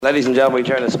Ladies and gentlemen, we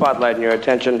turn the spotlight and your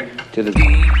attention to the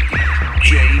DJ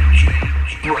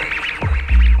Break.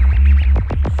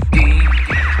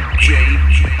 DJ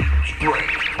Break.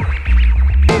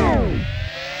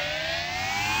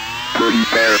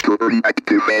 Pretty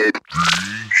activate.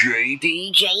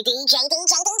 DJ.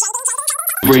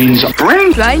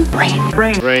 BrainZ.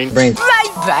 Brain.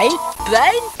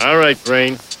 All right,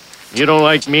 Brain. You don't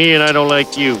like me and I don't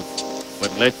like you.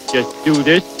 But let's just do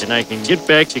this and I can get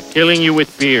back to killing you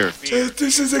with beer.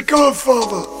 This is a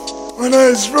Godfather. When I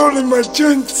was rolling my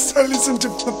joints, I listened to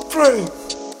the Brain.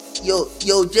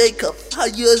 Yo, Jacob, how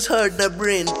yours heard the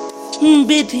Brain?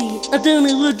 Betty, I don't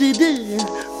know what to do.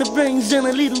 The Brain's on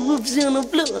a little whoops on the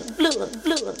floor.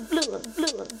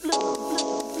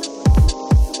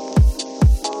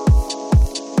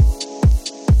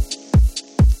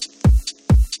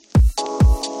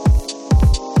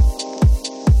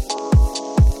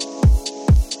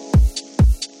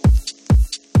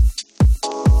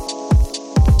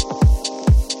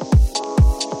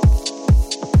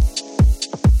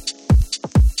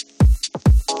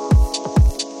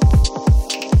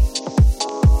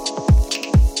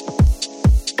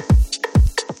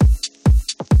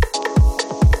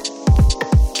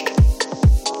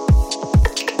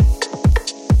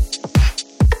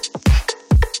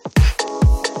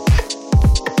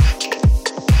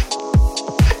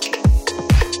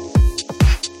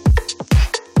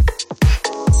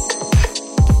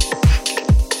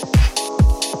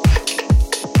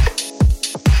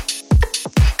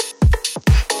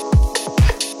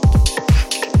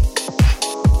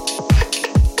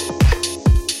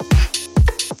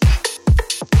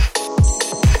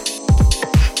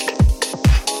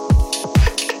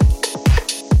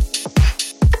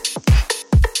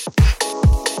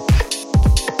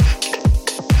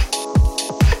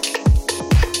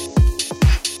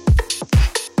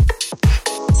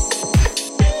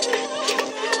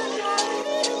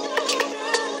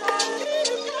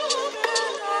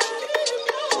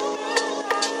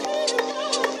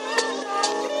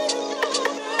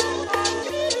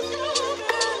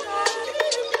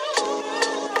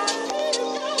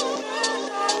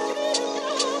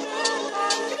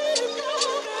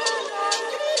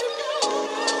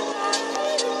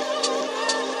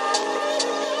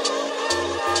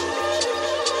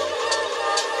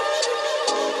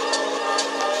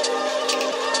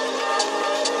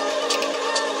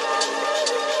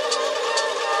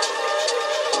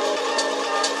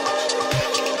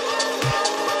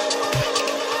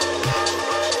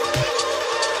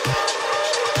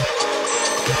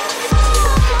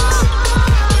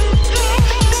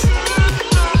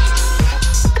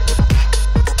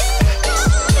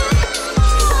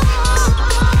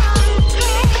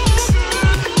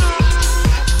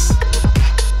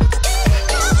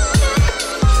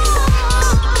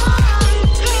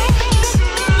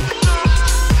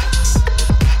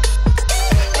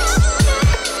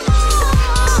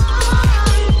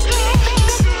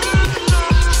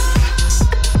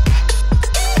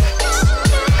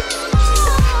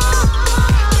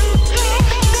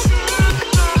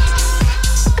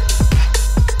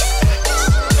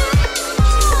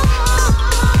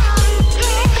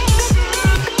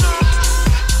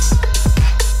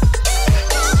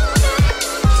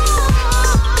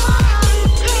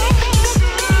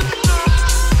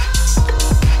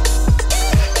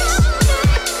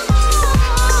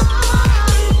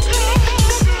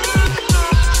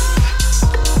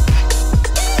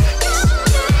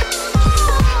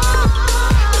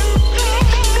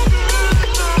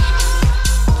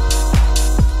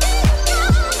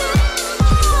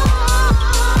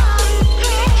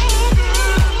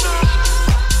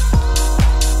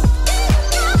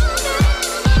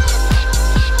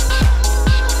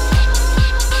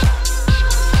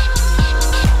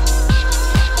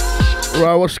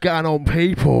 Right, what's going on,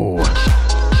 people?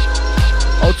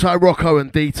 Old time Rocco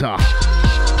and Dieter.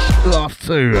 Last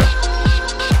two.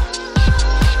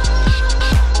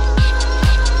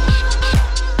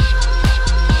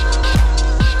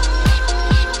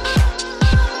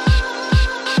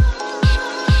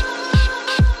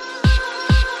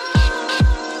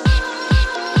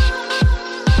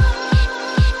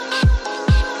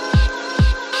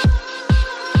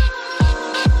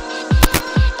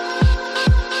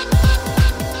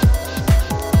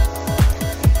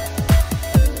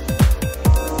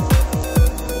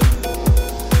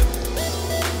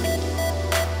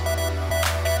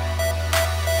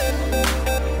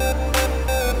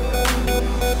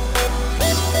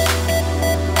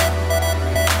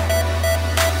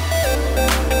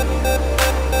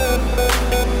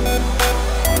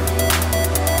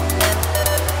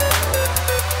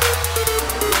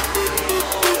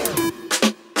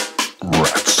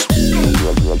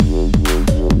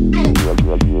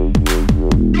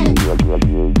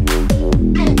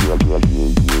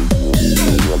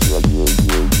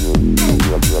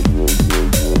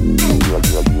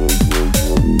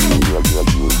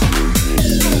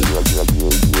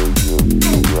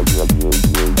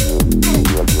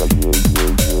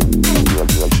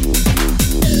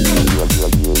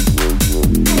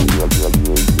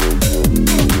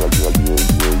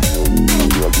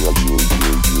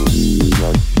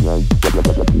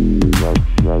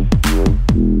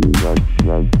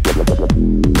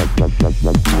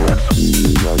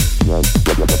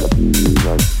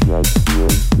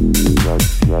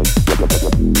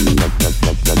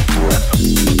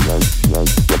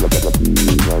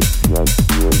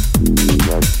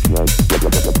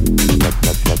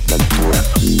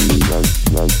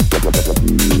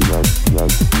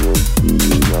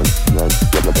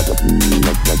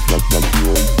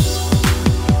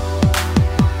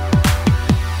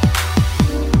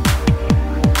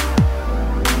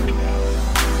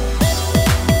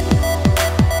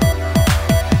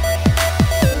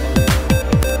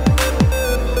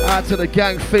 to the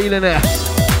gang feeling it.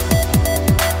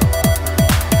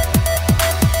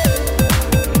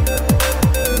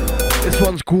 This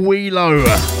one's Guilo,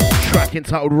 track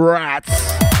entitled Rats.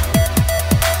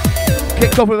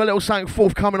 Kicked off with a little something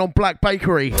forthcoming on Black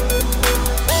Bakery.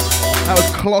 That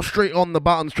was Closs Street on the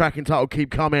Buttons, track entitled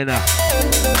Keep Coming.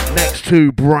 Next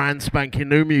to brand spanking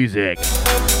new music.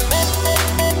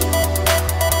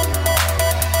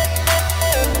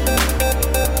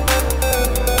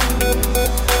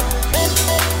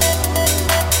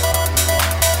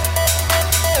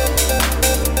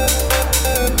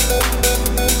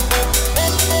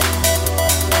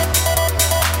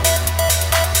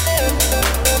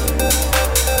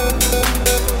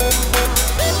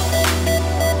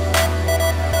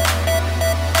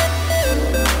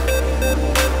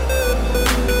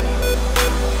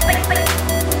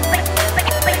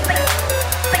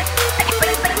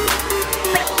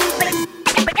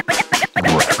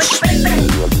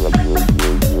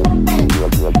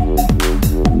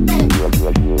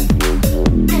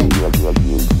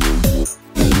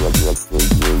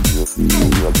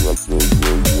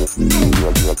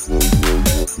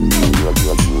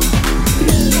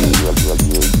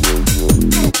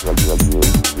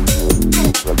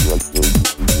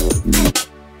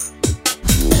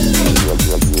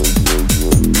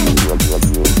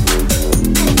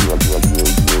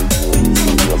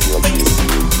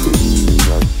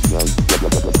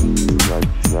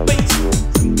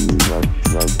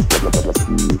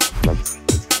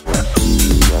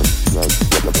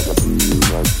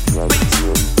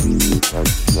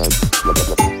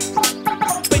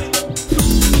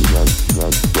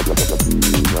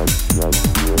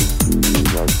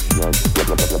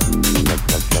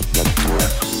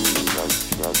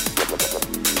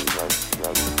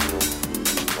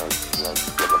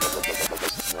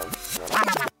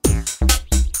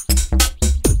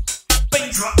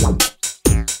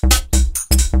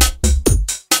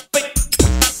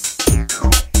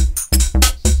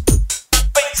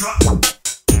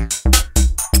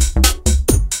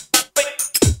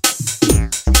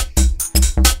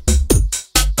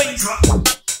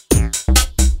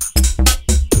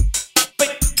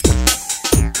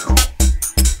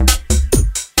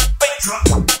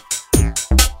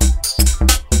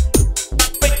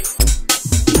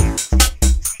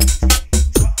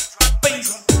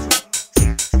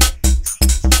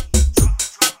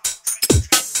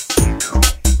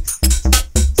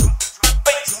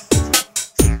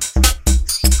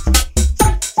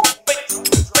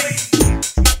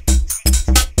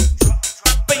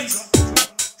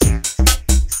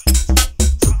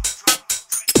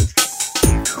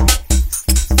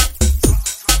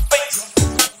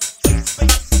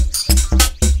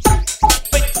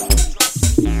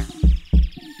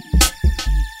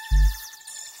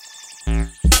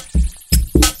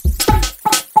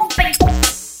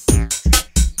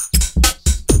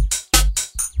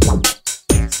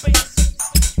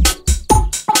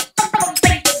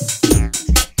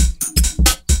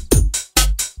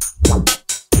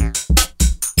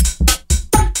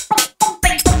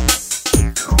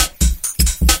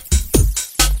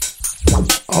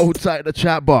 Hold tight to the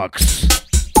chat box.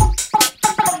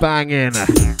 Banging.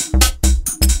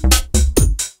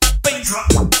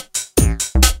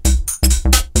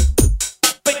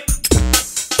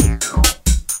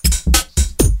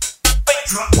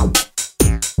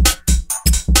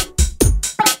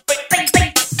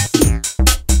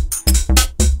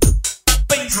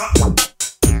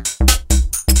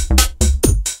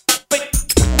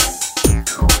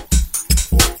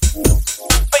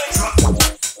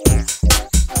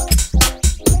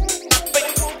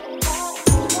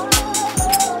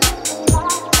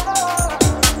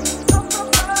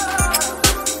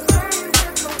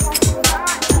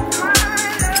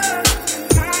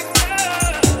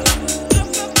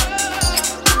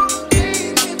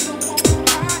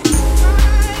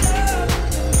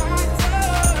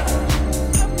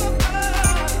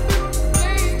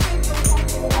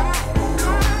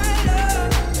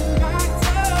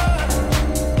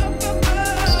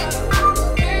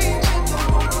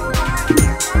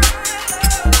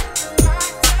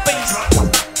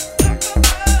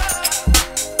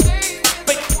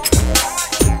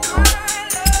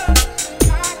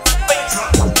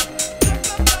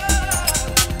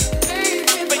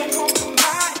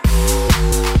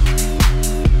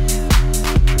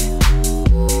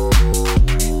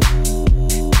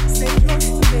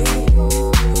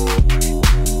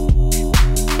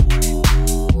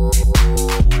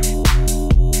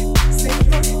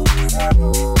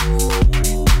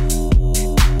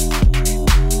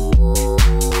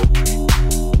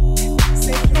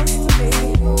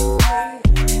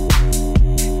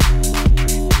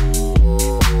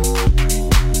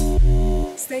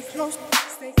 Stay close,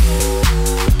 stay close.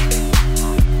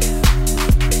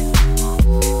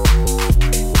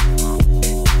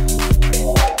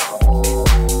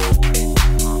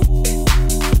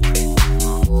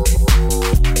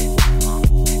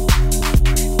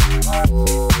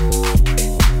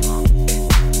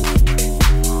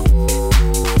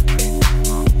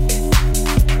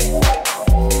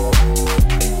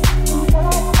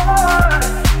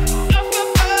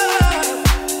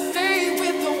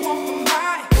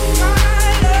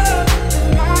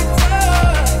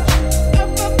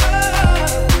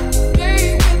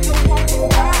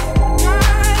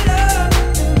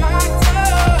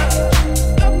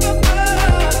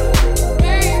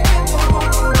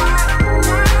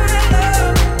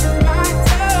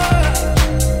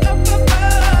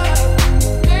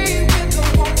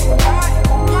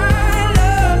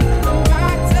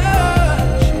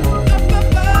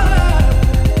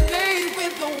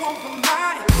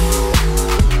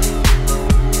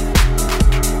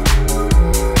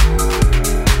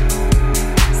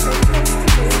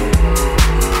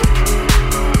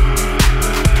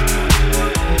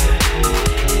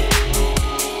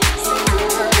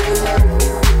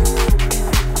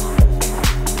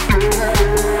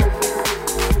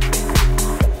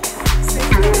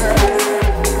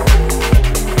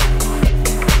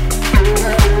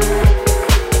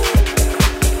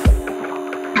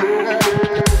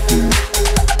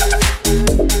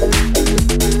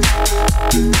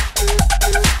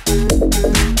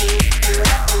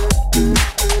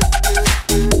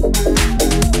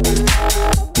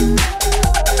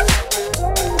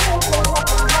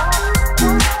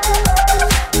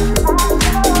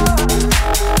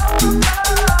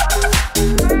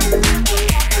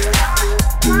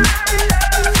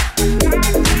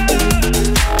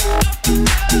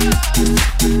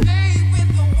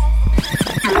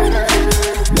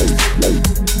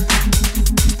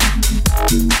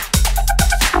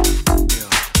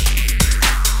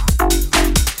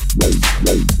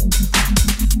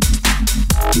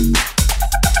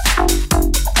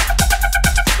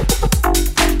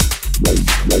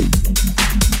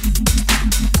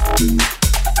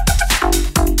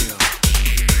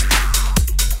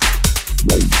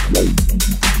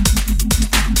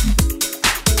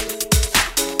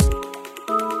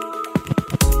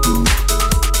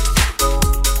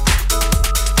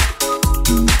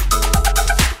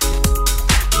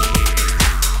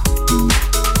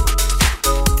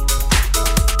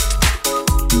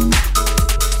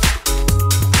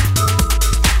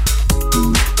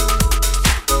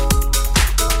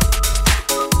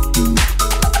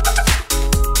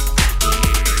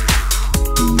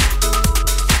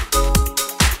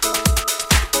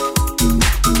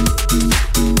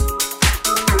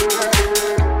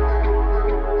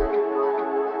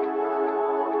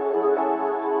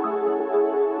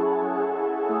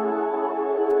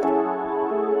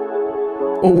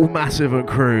 All Massive and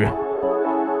crew.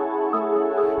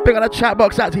 Big up the chat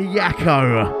box out to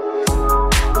Yakko.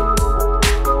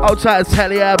 Old tight to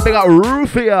Telia, big up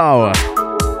Rufio.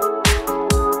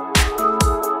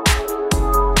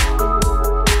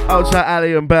 Old tight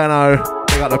Ali and Benno,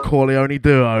 big up the Corleone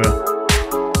duo.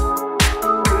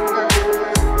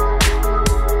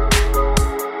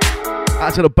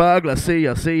 Out to the Burglar, see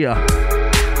ya, see ya.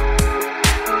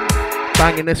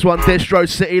 Banging this one, Distro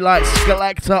City Lights,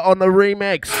 Skellactor on the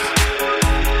remix.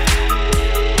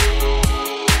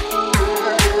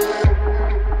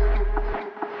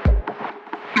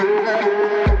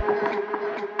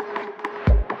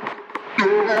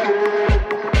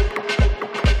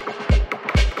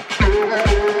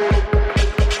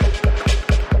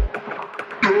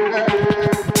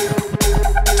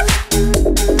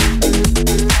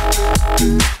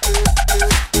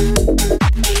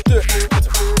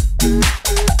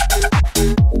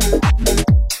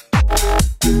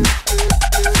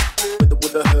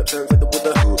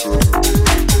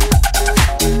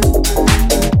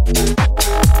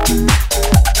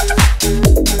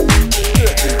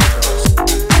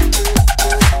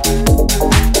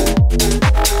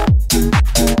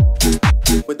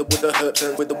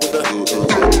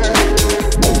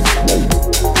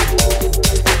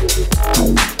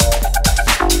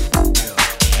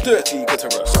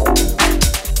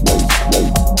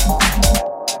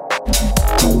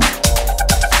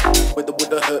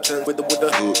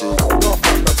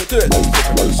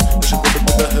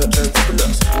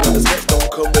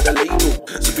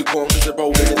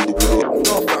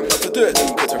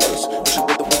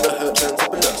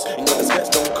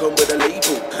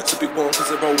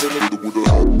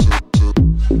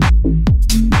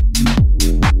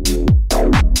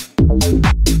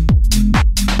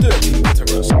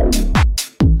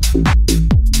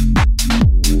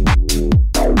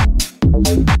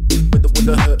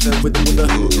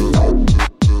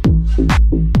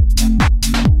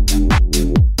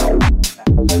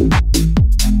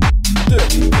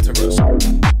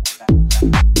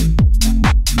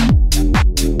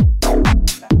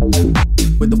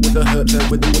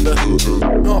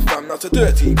 No fam, not a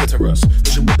dirty clitoris.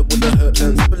 Pushing with the hurt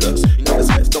turns plus. You know the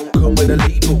specs don't come with a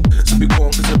label. So be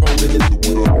warm cause they're rolling in the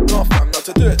wood. No fam, not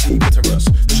a dirty clitoris.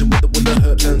 Pushing with the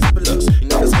hurt turns plus. You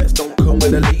know the specs don't come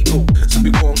with a label. So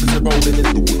be warm cause they're rolling in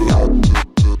the wood.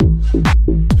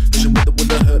 Pushing with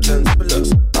the hurt turns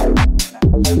plus.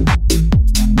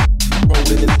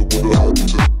 Rolling in the wood.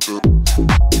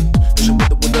 Pushing with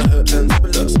the hurt turns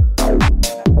plus.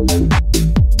 Rolling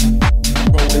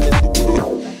in the wood.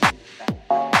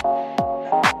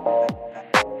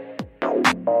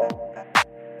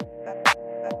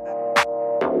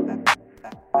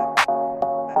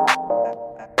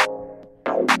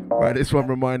 Right, this one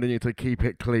reminding you to keep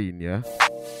it clean, yeah?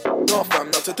 No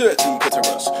fam, not a dirty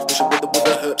clitoris. Pushing with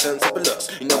the hurt turns plus.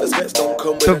 You know the specs don't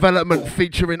come with Development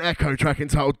featuring Echo, track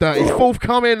entitled Dirty.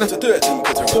 Forthcoming,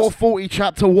 440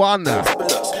 chapter 1. Out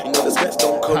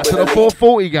to the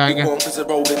 440 gang.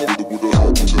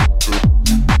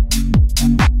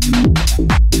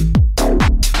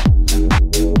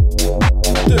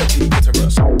 Dirty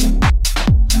clitoris.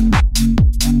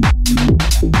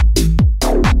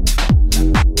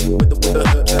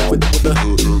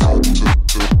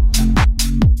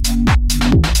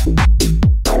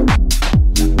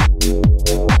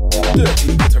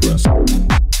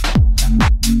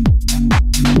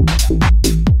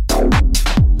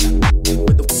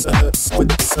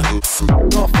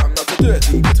 No fam, not a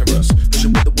dirty clitoris.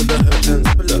 Pushing with the hurt turns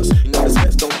plus. You know the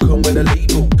specs don't come with a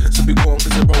label. So be warm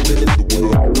cause they're rolling in the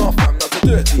wood. No fam, not a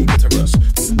dirty clitoris.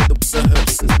 Pushing with the hurt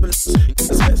turns plus. You know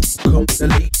the specs don't come with a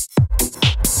label.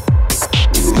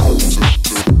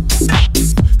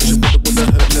 Pushing with the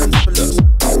hurt turns plus.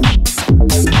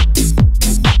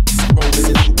 Rolling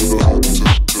in the wood.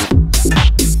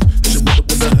 Pushing with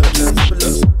the hurt turns plus.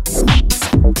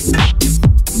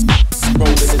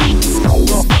 Rolling in the wood.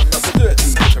 No fam, not a dirty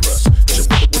clitoris. Pushing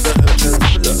with the hurt turns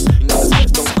plus. You know the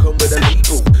specs don't come with a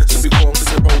label. So be warm cause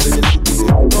they're rolling in the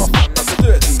wood. No fam, not a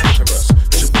dirty clitoris.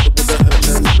 Pushing with the hurt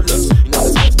turns plus. You know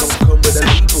the specs don't come with a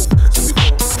label. So be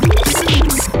warm.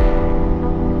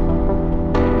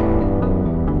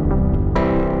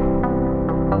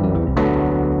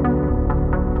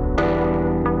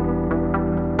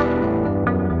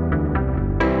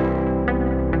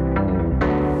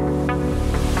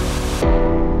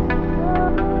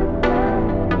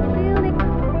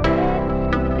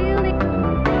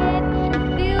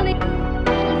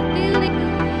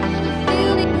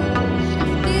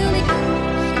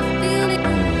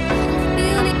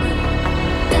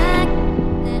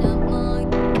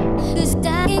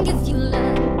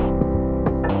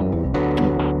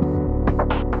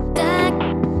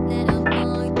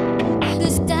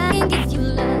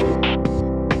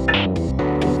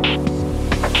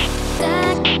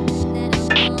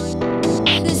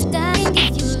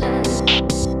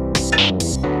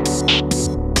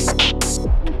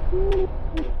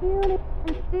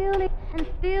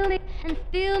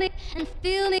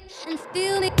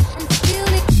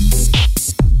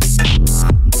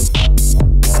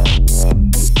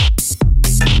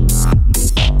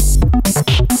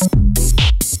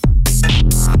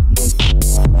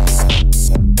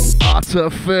 Utter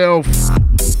filth.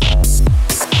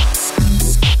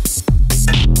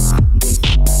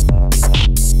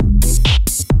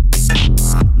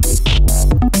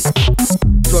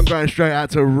 So I'm going straight out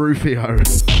to Rufio,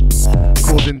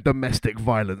 causing domestic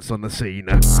violence on the scene.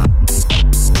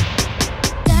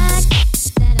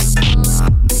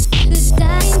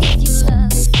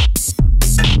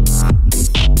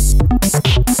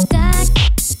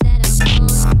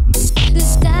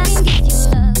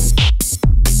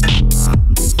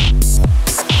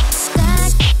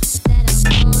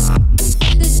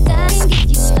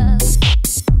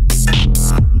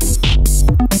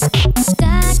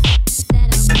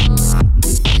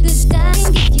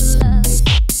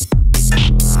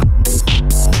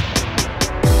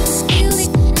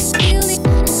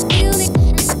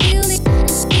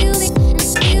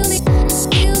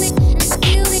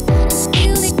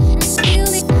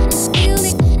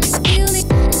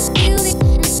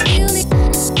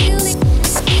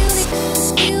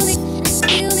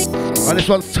 This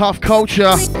one's Tough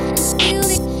Culture,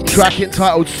 track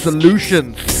entitled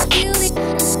Solutions.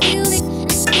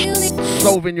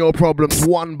 Solving your problems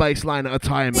one bass line at a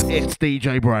time. It's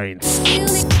DJ BrainZ.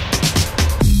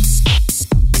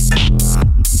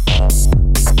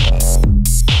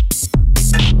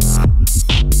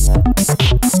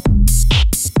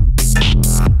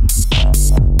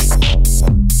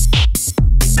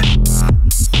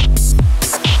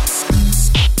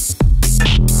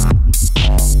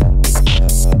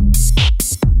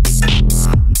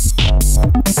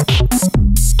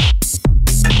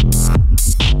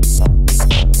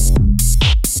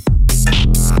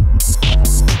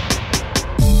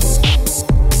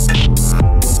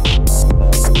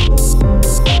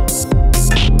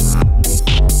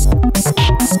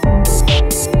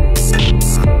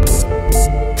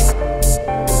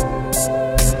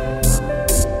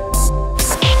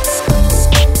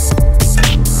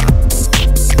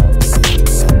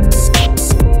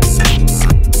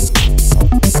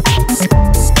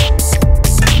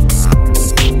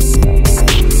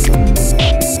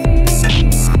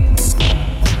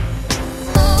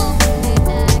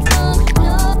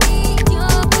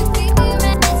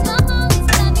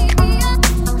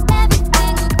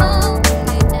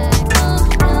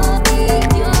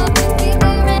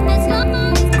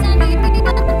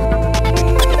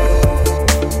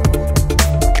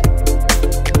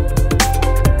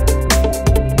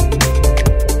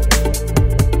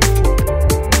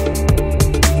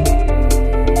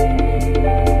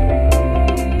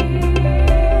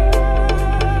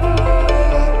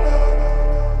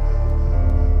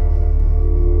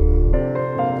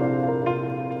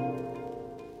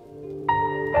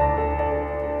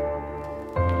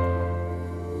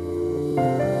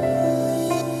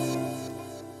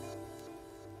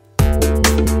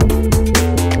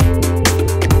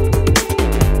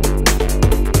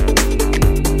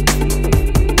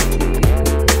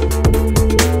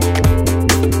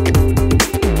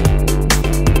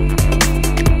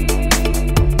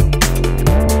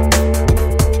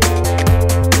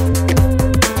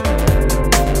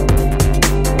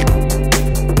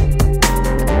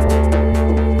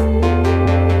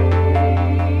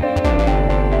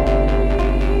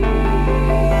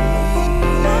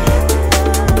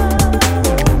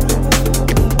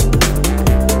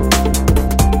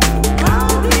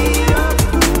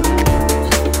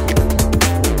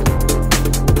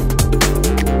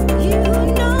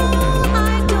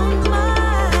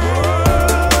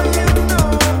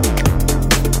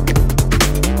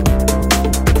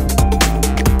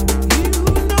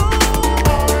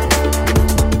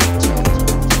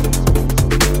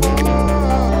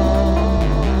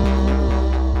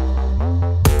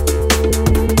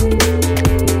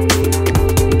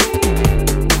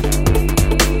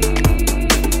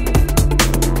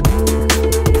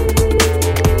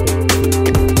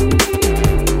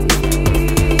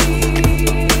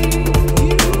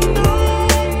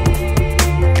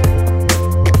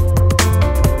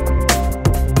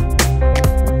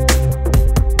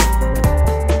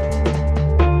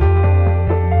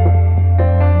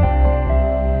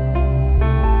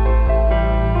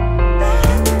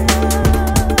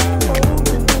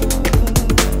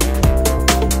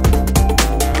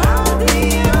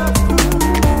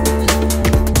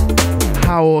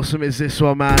 awesome is this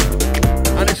one, man?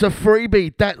 And it's a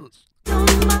freebie.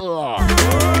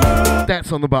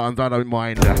 That's on the buttons, I don't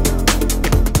mind.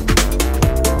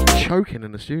 Choking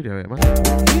in the studio here, man.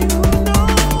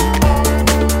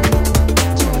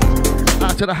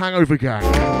 Out to the Hangover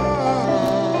gang.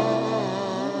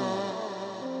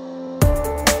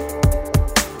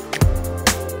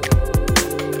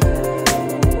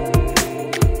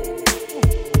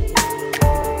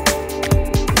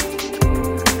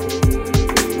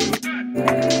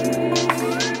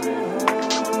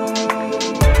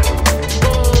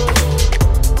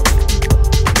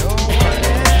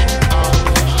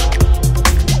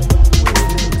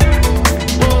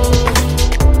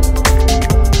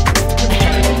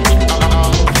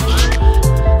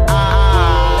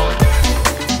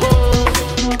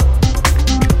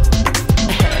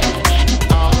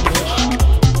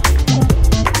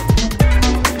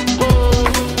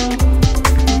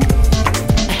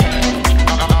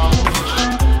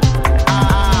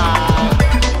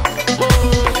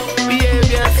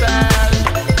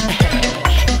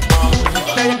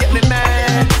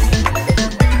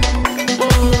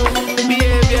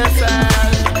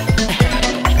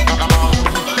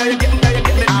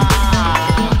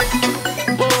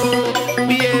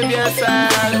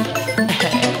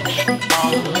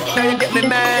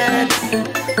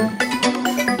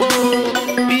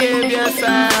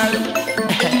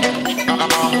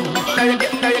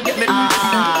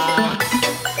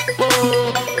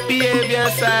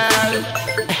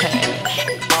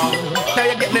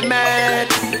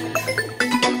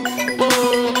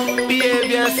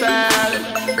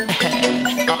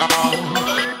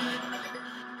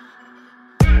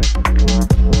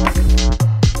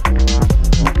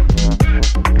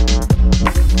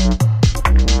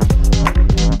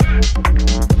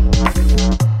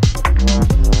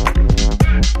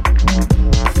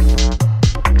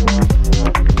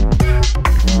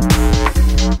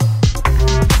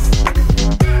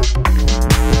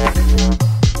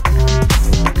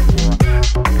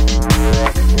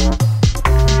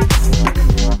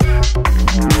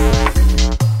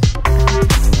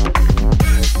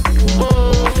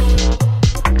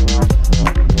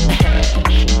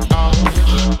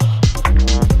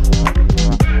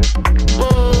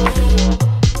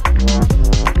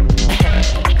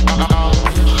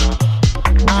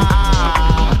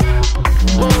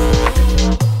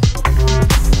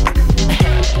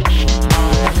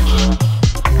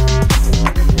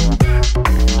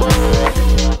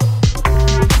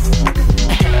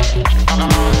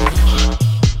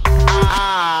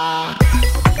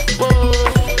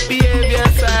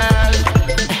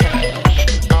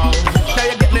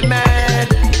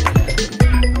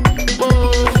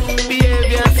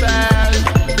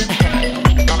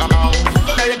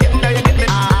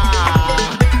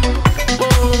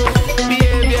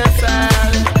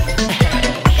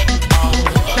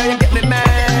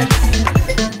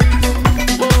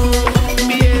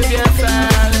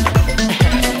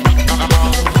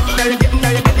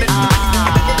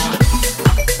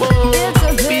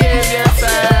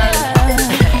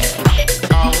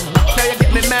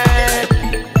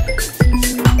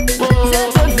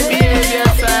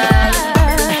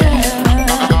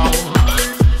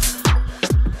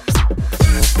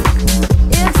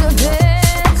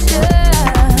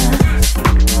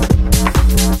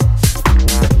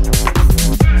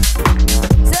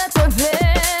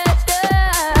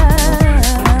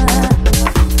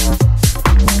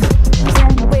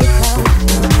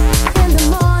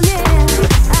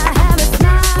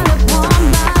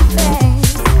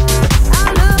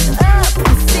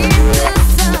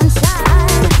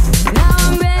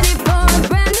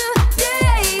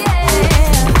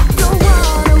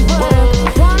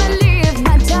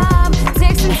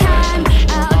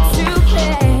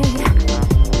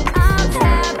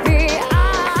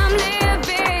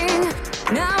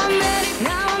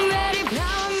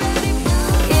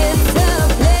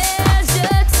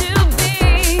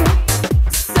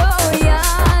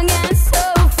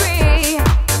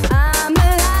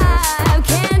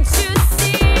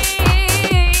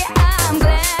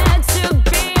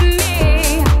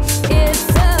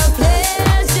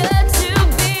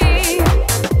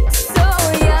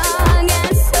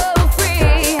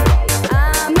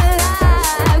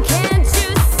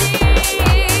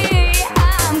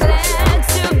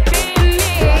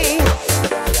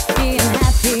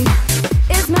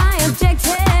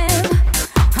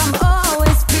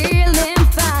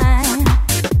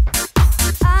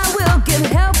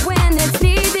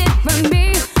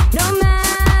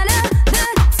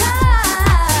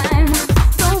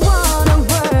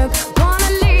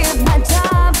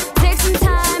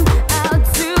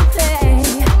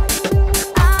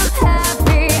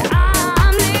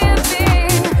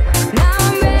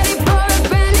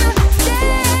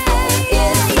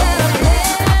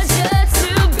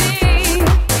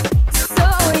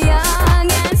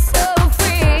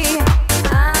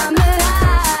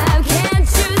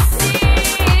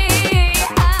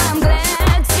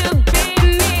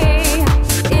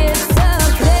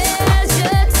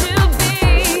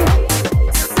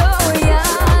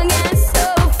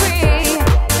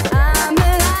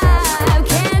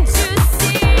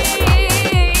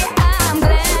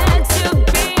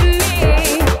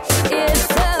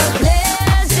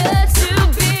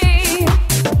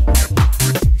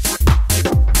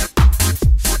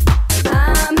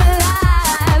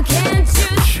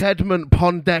 Pedment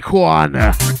Pondek one.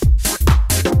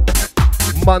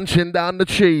 Munching down the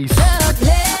cheese.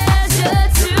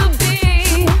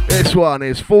 This one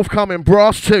is forthcoming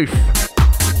Brass Tooth.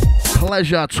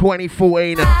 Pleasure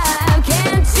 2014.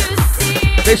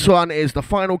 This one is the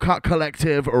Final Cut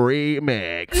Collective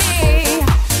remix.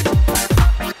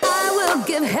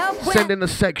 Sending the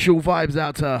sexual vibes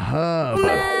out to Herb.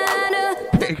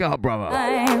 Pick up, brother.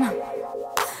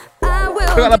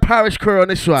 We got the Parish crew on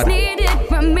this one.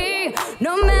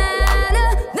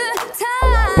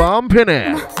 Bumping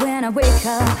it. When I wake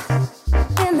up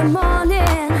in the morning,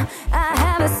 I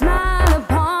have a smile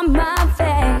upon my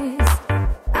face.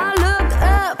 I look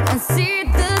up and see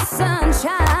the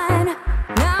sunshine.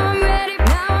 Now I'm ready,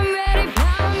 now I'm ready,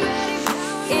 now I'm ready.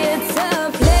 It's a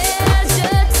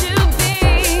pleasure to be.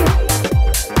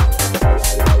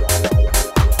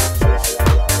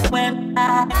 When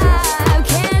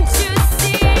can't you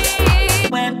see?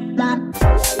 When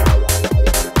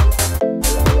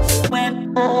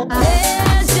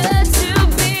pleasure to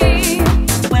be.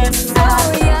 When so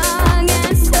young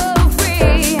and so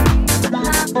free.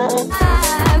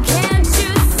 Can't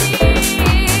you see?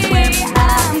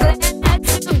 I'm glad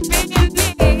to be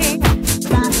me.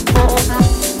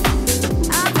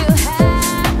 I feel happy.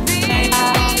 I feel happy.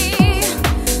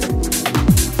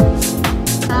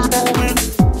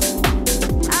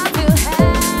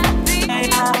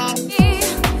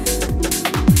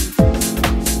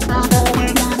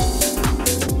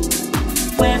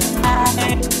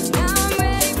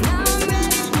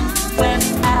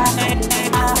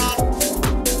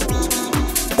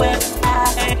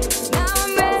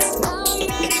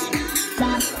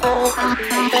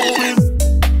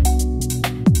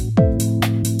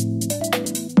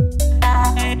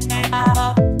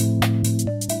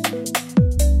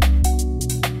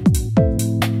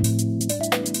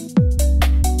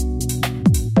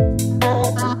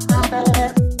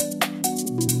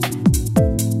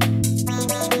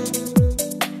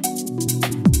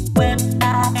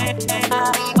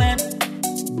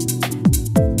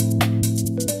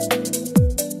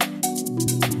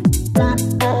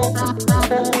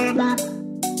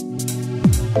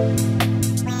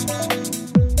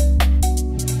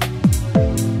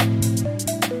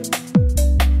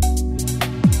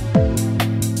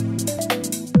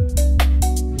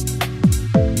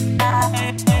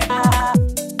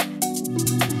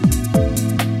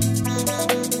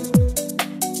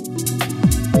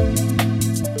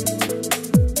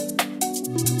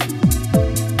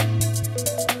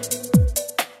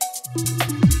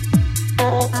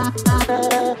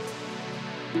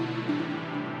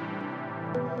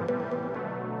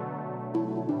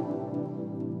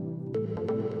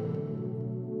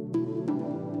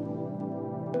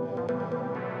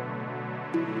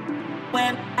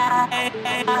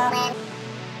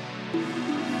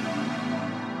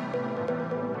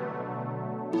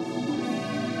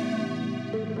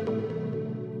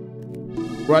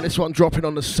 Right, this one dropping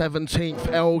on the 17th,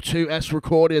 L2S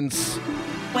Recordings.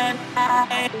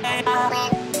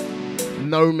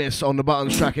 No Miss on the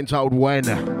buttons track entitled When.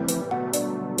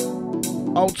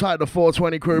 Hold tight, the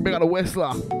 420 crew, big up the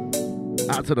Whistler.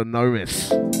 Out to the No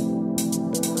Miss.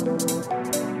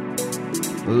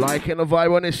 Liking the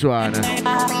vibe on this one.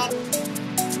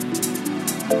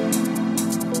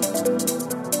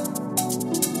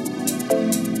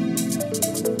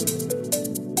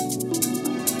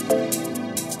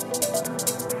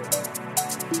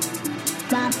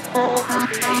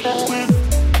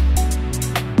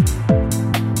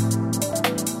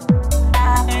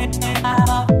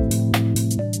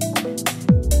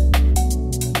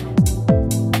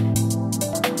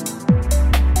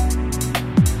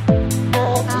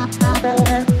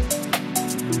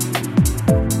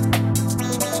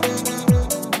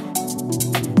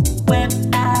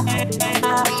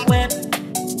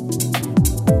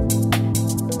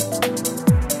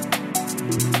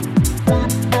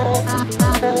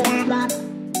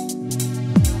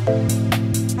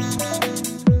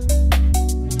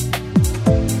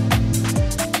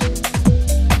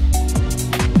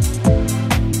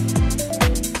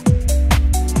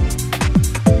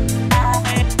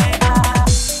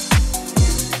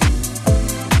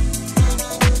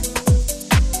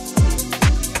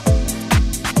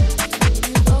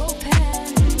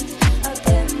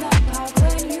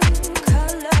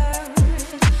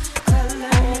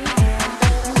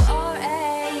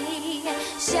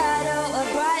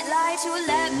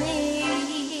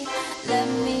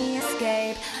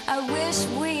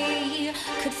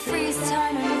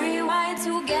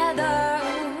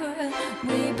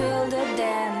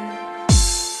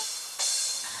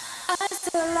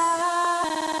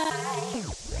 Alive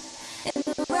in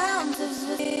the realms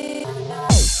of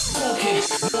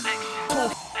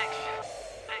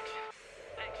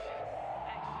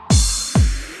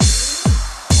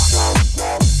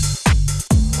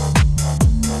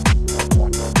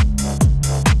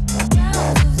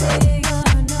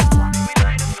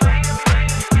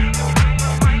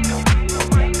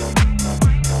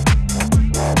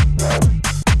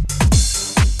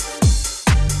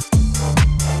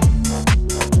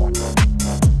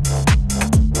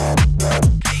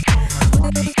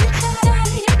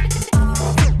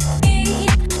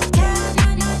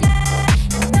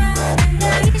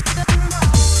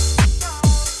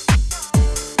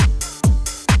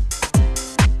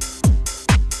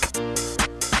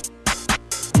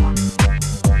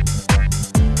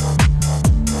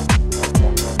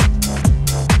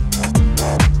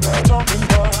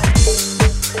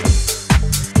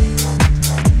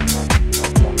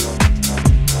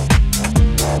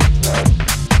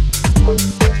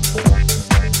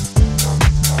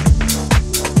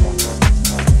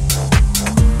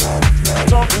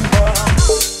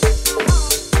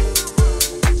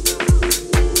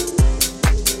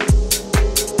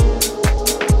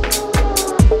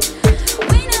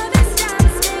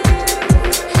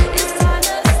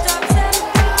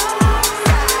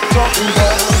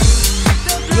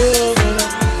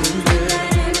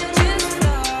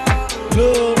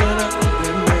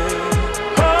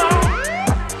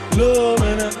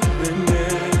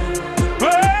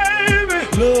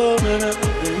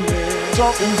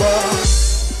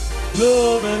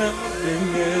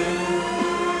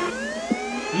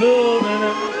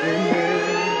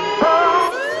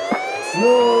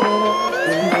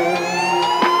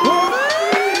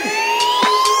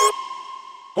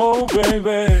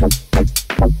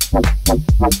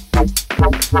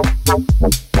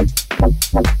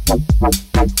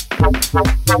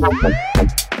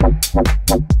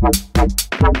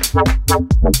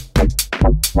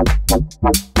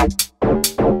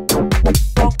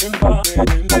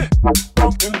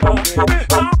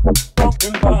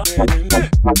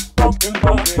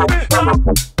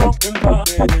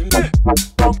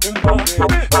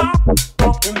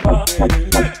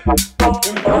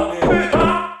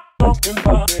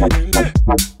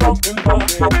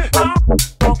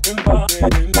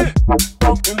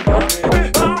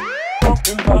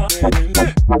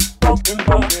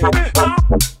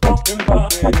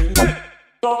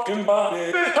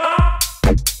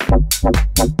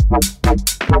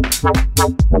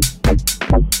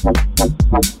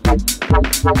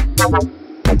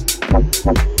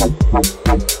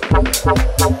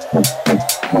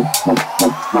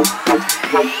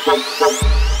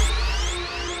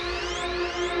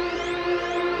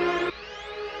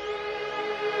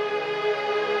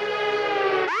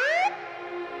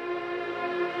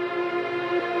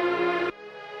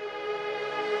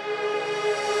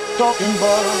Talking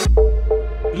about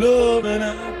love and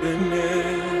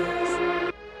happiness.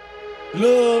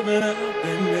 Love and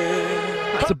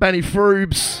happiness. That's a Benny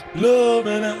Froobs. Love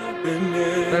and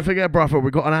happiness. Don't forget, brother,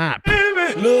 we got an app.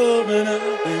 Love and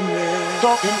happiness.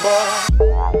 Talking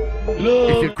about love.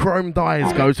 If your Chrome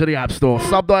dies, go to the App Store.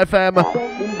 Sub.fm.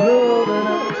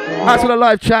 Out to the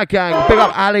live chat gang. Big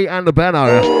up Ali and the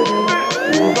Benno.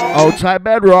 Old type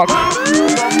bedrock.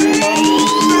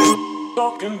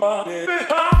 Talking about it.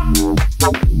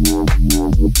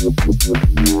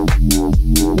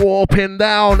 Warping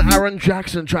down, Aaron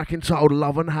Jackson, track entitled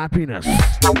Love and Happiness.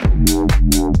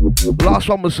 Last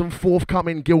one was some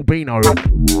forthcoming Gilbino.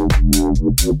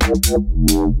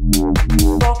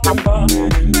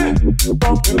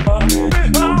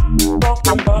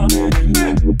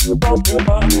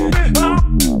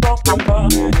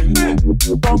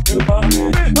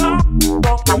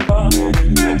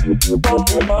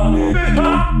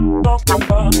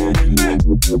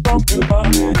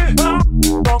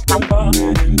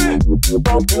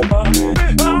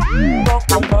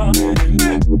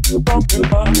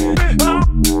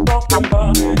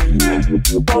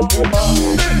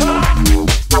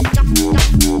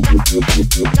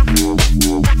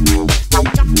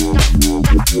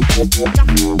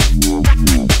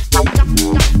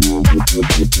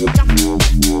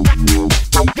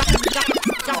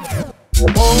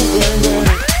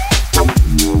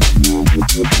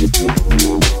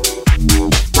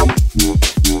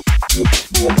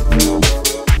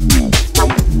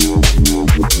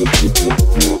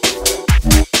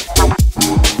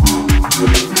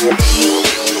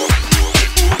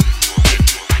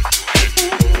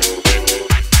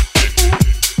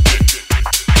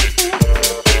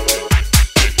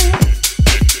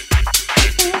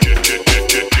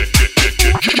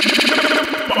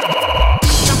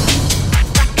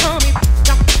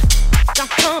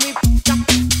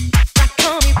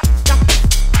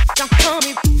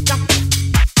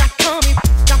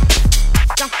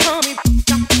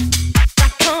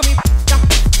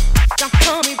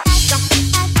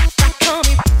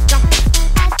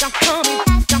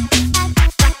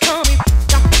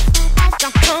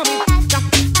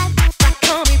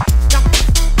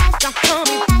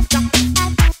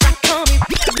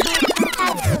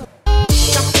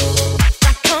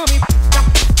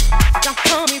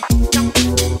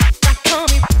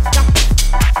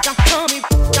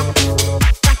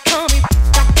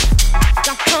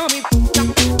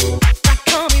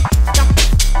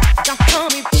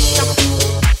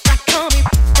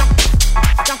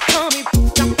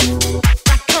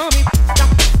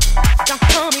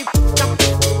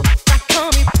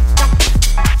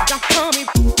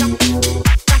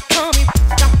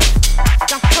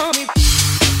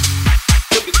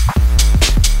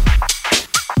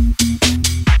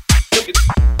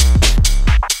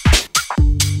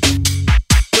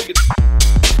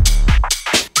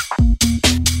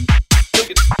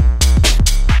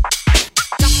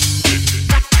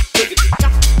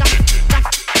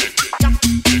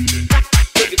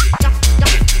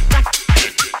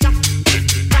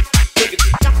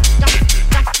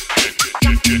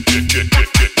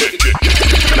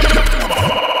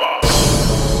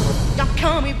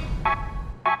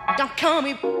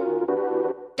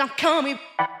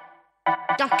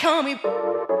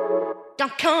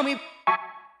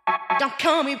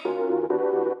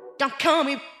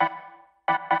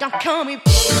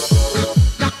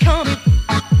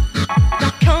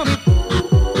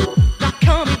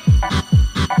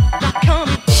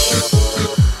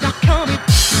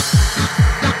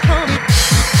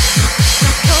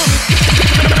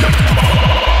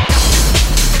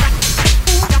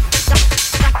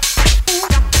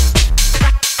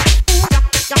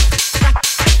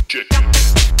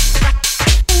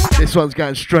 This one's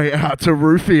going straight out to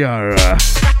Rufio.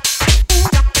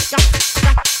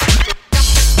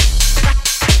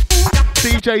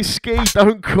 DJ Ski,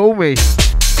 don't call me.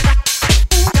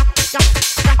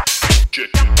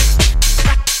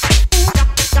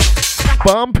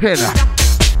 Bumping.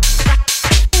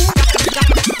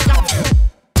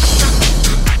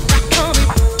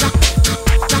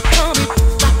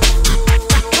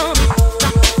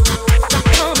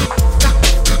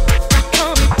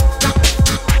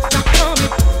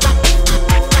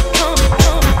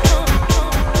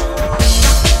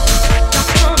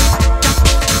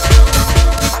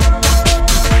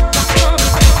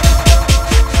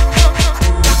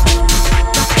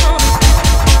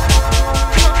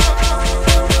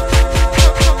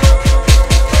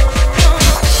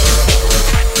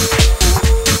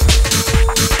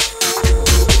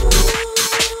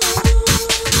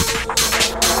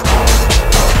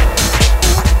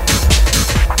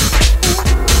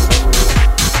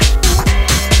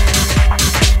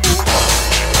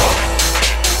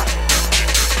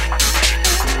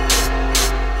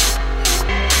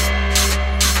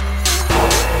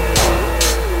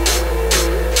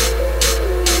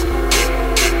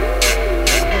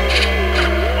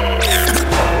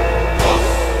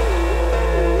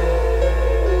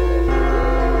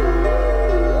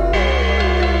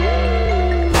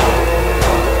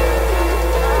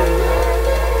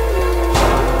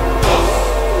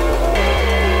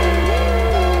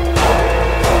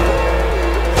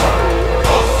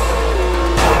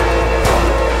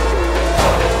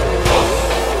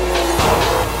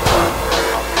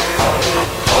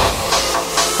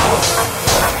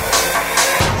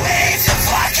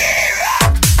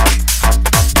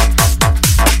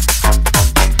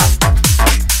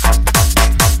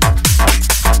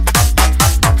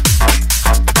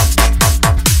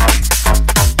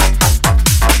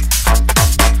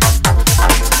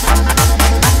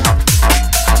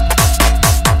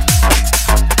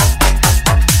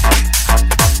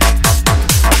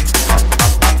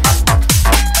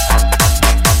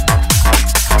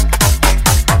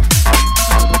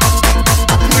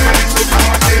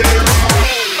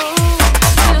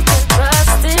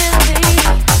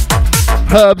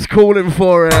 Herb's calling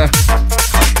for it.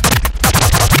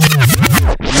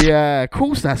 Yeah, of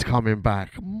course that's coming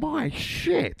back. My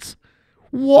shit.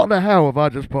 What the hell have I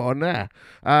just put on there?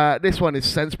 This one is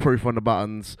Sense Proof on the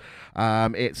buttons.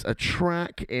 It's a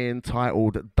track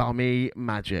entitled Dummy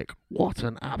Magic. What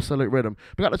an absolute rhythm.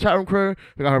 We got the chat room crew.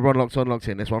 We got everyone locked on, locked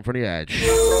in. This one from the edge.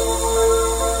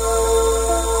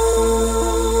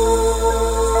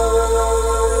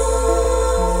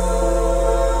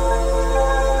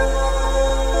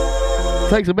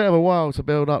 Takes a bit of a while to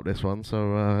build up this one,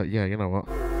 so yeah, you know what.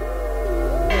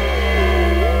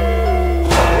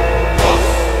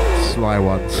 Sly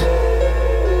ones.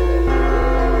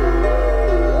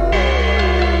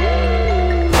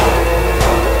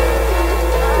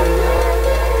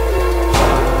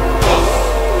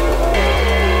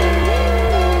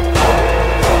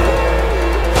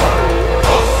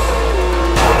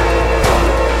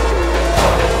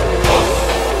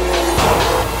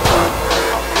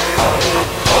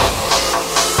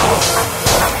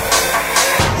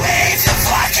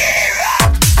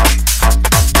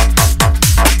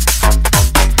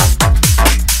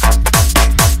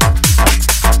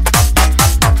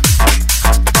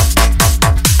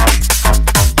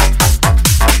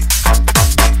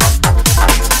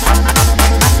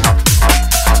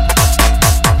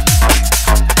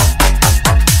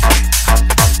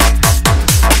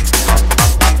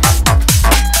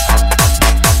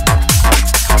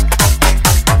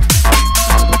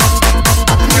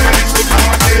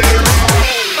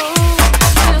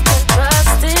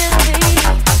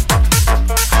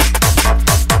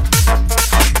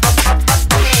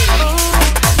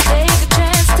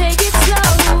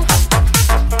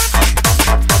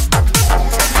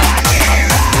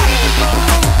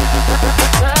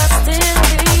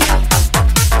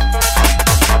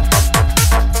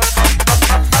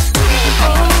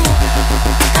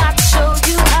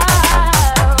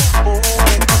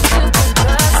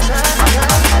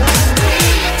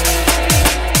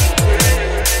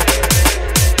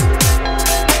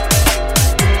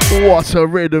 What a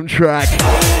rhythm track.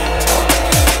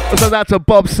 So that's a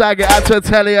Bob Saget, that's to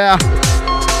Telia,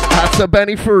 that's to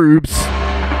Benny Froobs,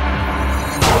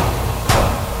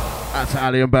 that's to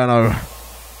Ali and Benno.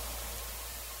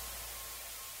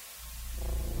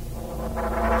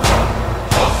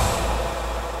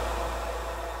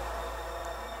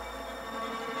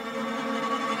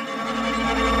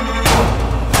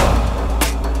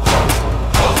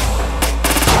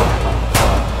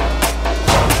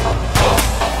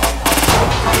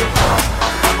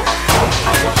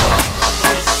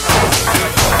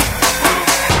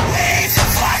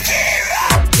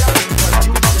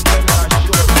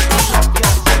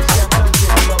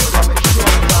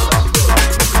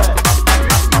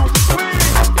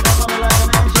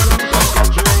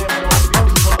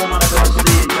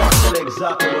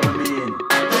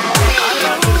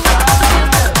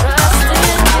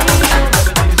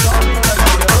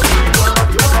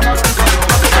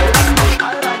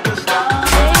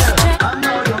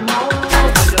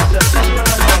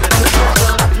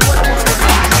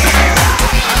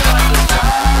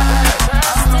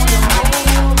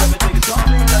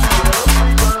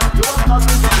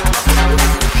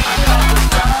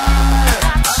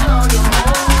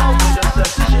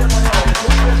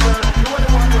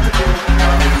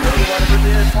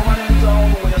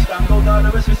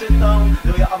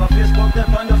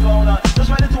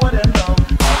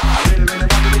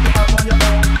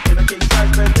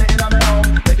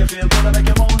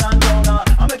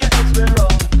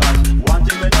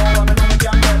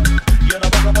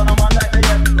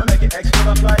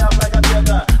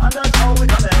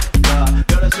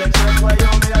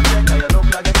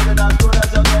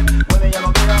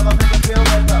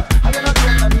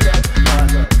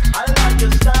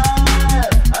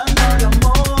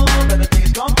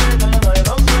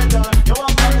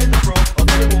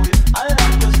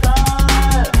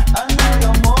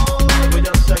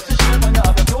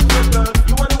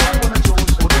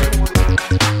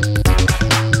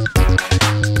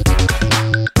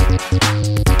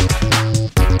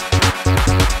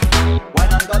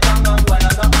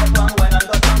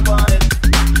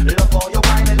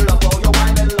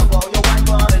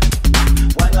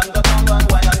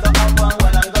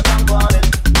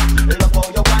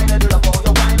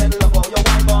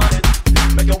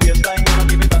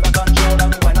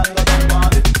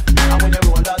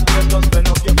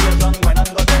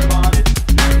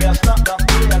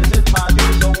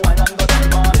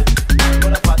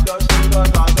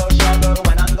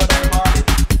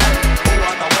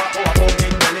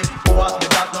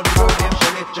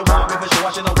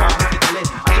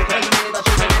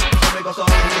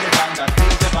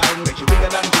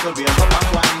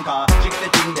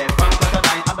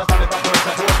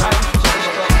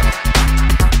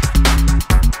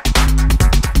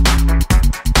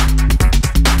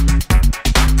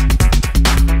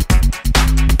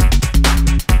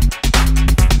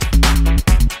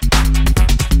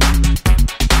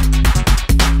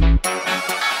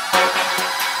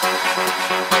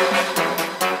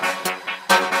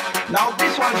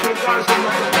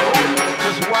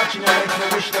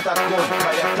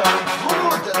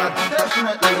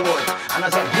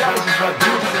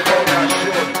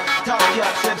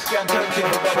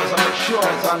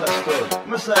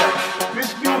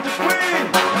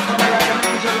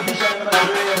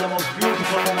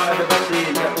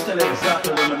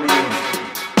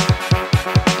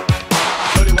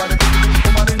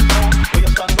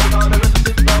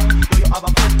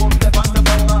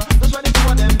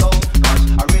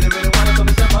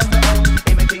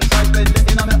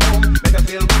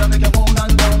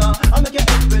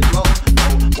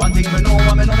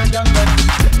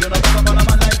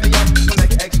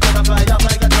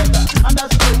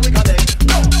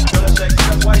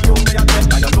 That's why you may have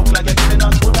I look like a kid in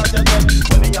a school.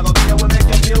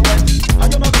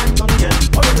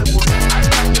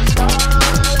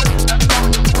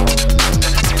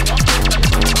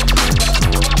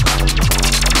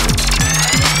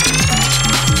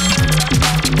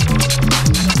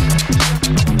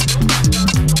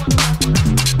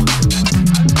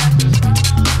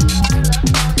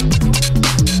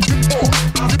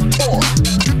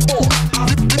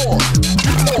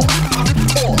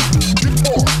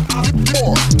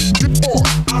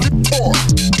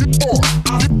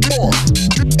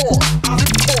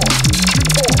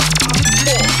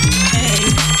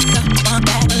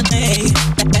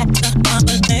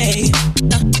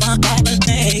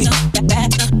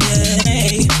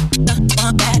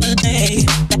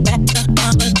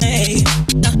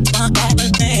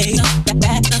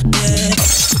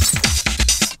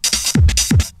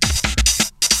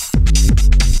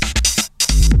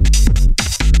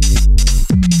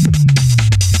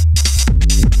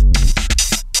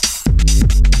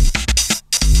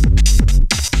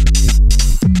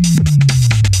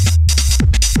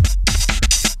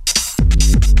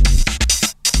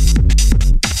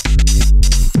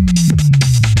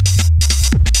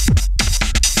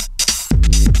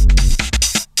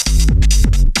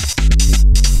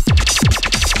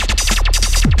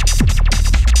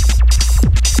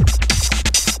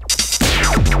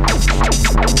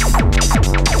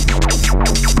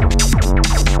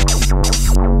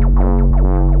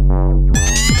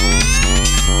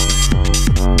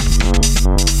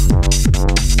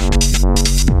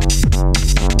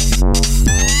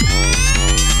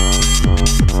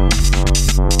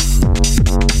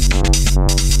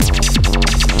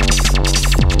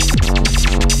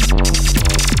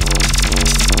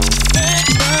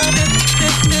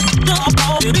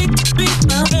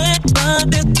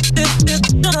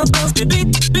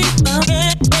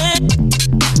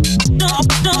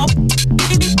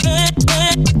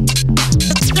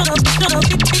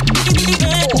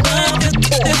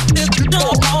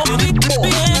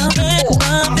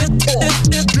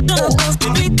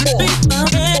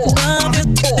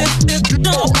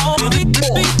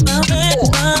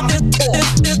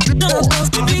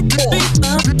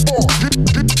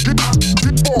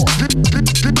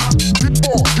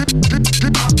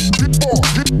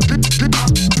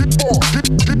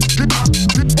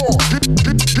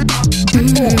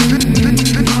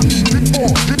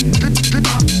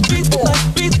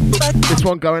 This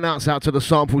one going out to the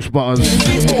sample spotters.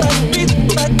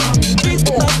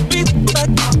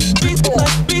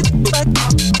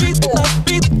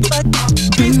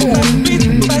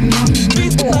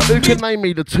 Who can name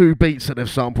me the 2 beats that they've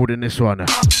sampled in this one?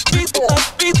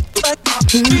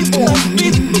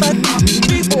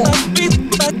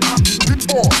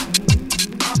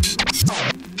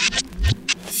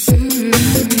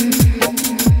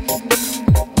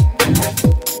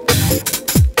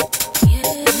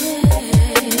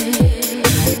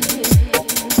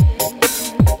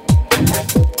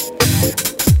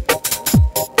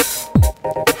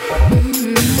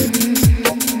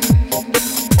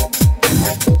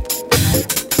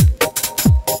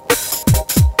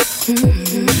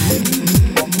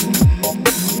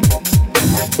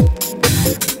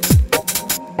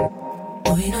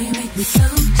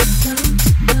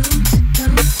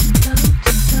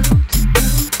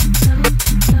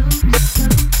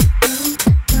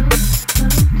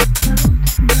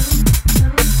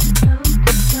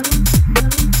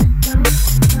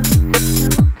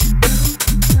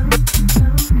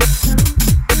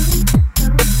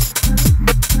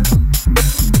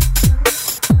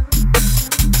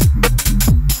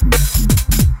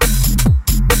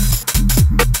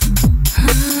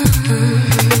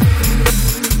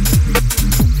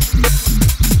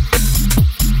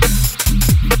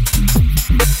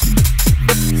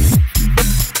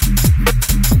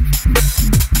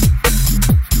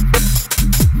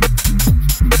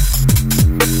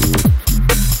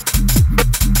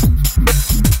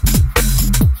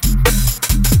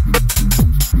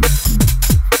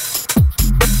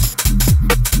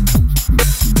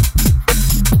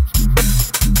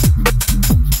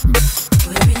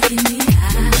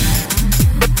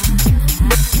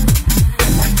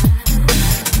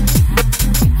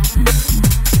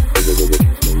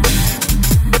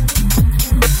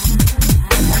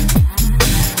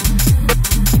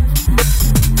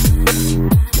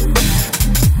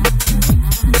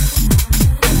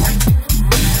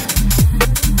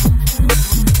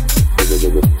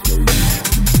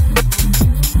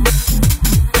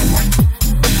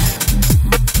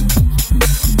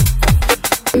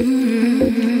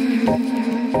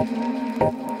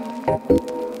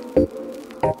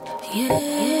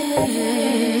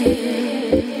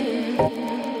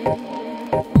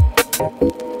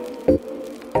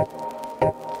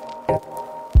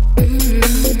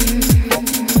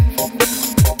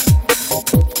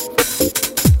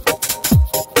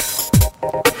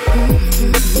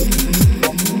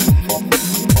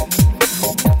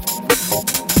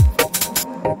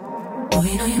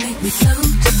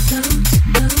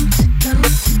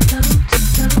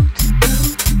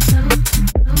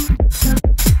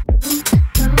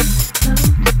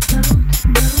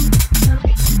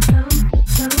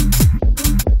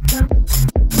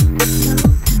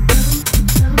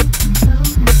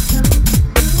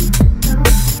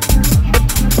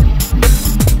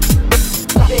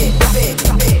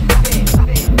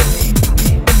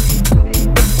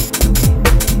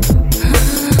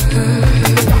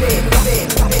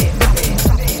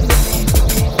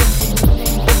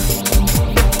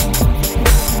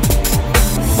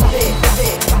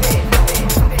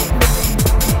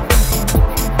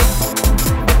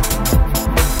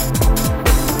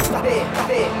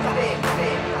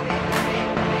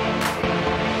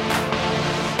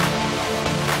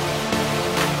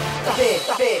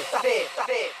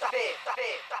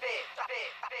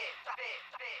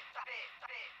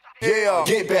 Yeah,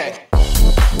 get back.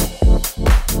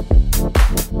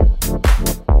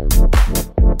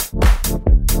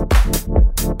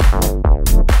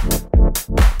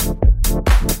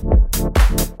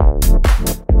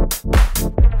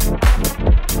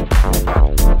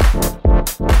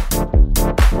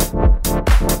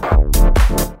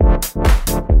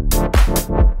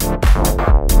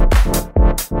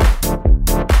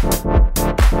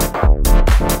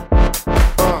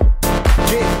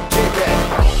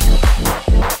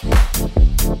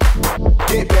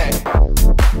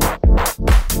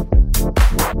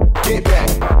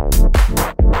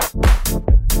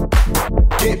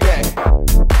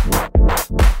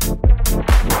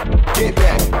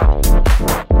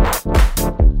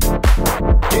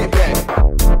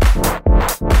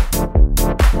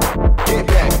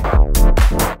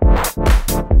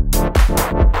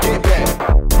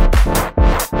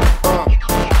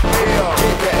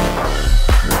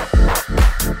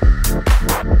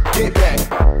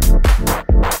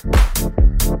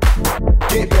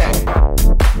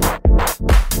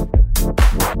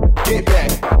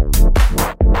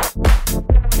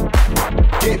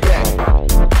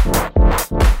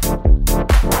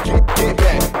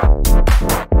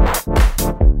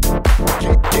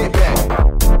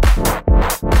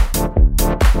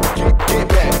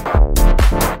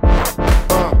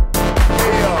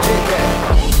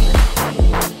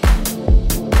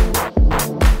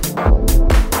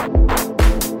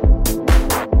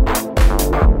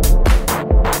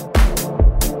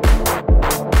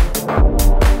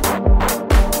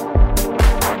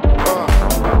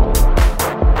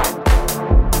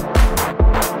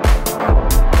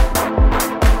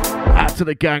 to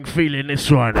the gang feeling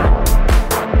this one.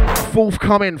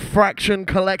 Forthcoming Fraction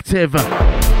Collective.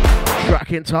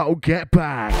 Track entitled Get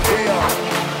Back.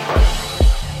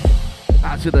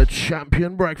 Out to the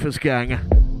Champion Breakfast Gang.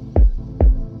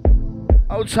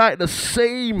 I'll take the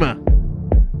Seam.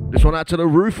 This one out to the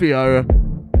Rufio.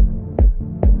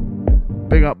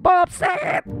 Big up Bumpy.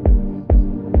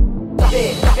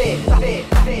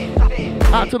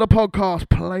 Out to the podcast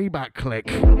Playback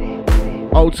Click.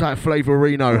 Old tight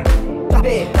Flavorino.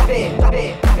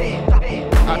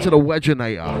 Out to the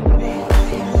Wedgenator.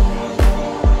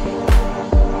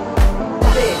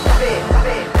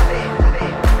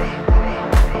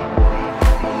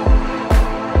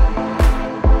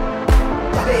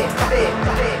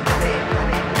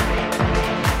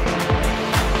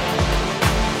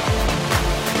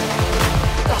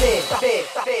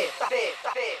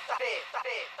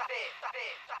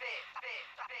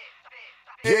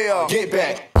 Yeah, get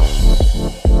back.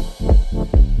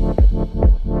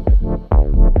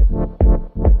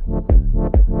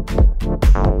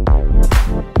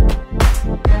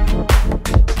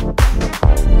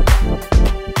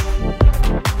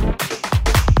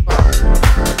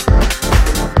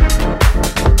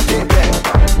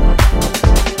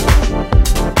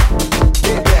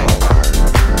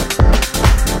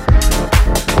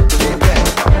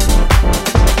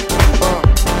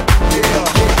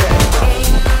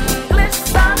 English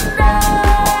song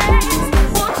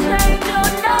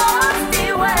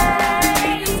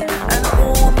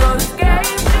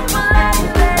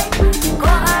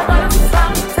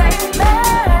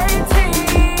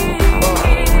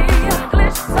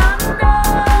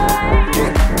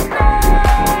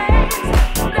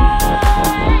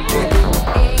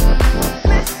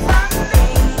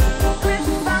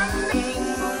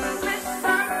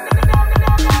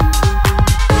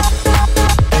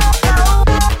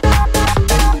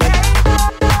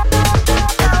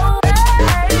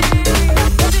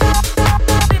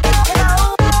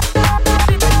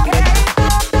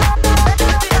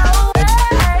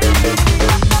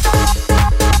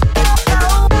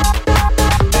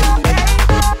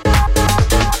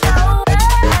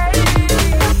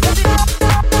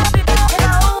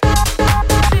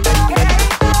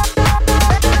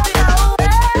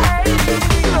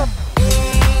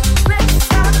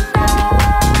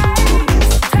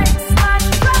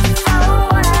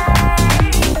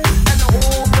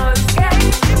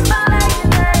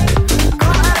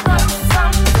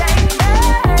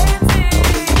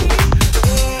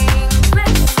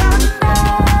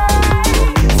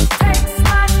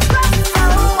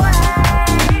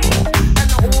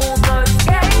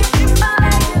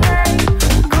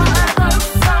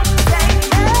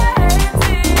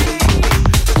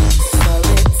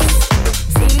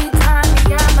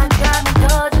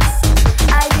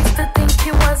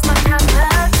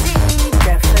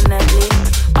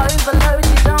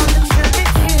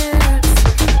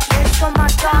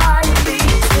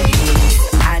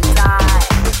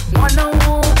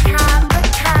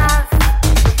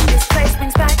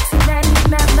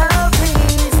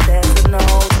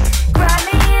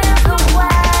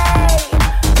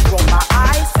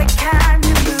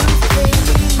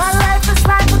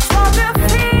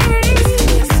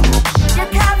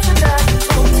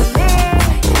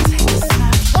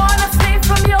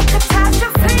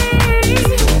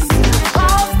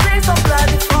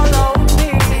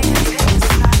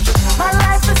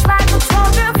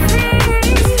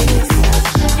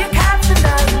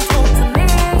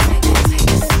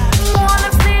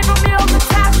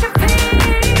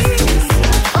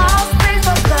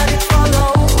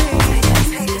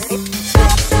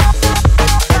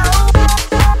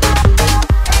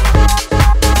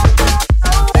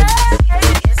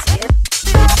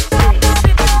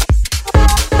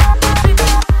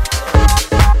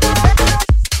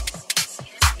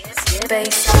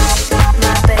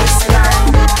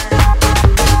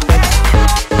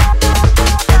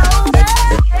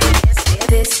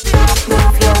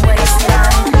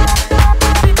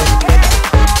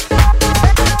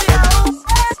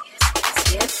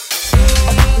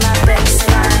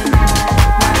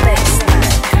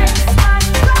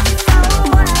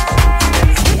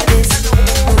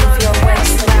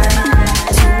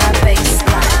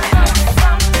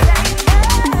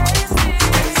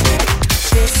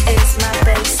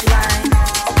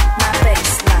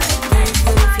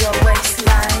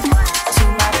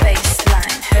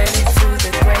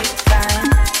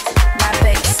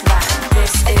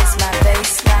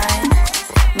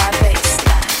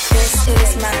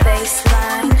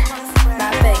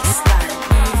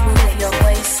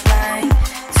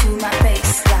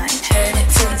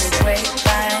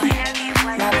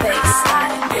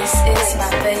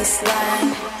baseline,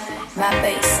 my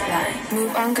baseline.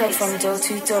 Move and go from door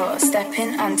to door,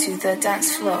 stepping onto the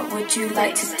dance floor. Would you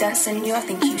like to dance, senor? I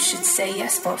think you should say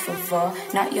yes, por favor.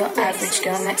 Not your average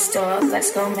girl next door.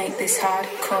 Let's go make this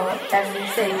hardcore.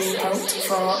 Everything you hoped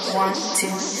for. 1, 2,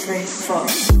 3,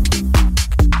 4.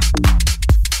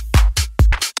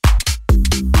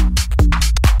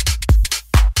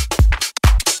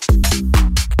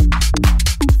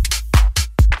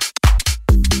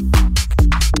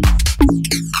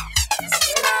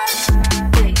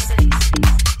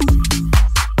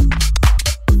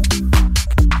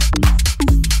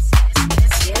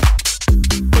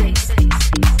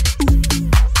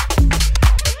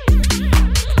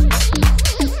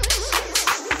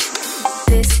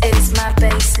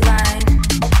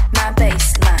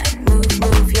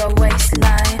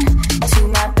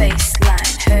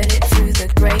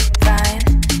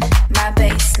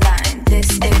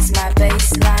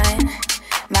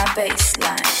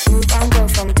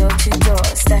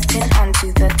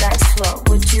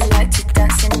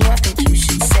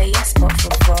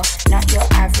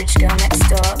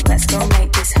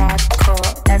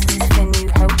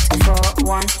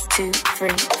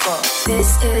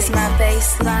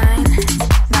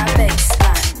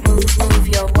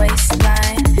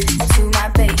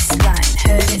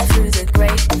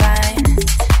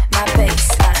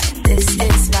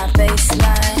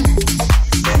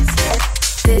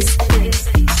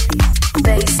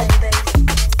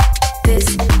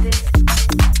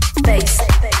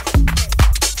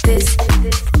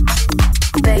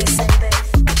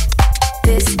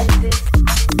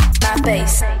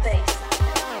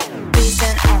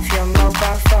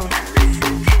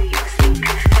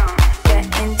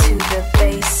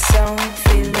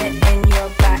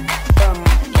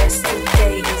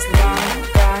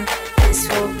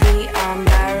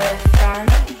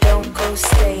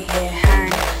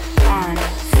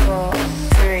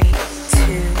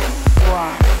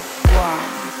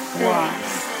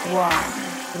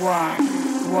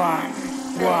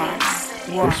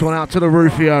 This one out to the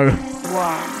Rufio.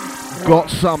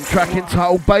 Got some track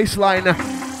entitled Baseline.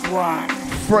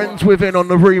 Friends Within on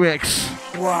the remix.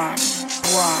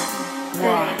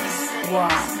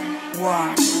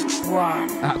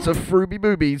 Out to Fruby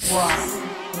Boobies.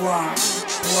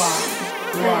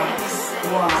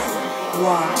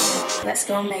 Let's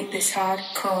go make this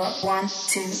hardcore. 1,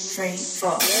 2, 3,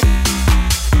 4.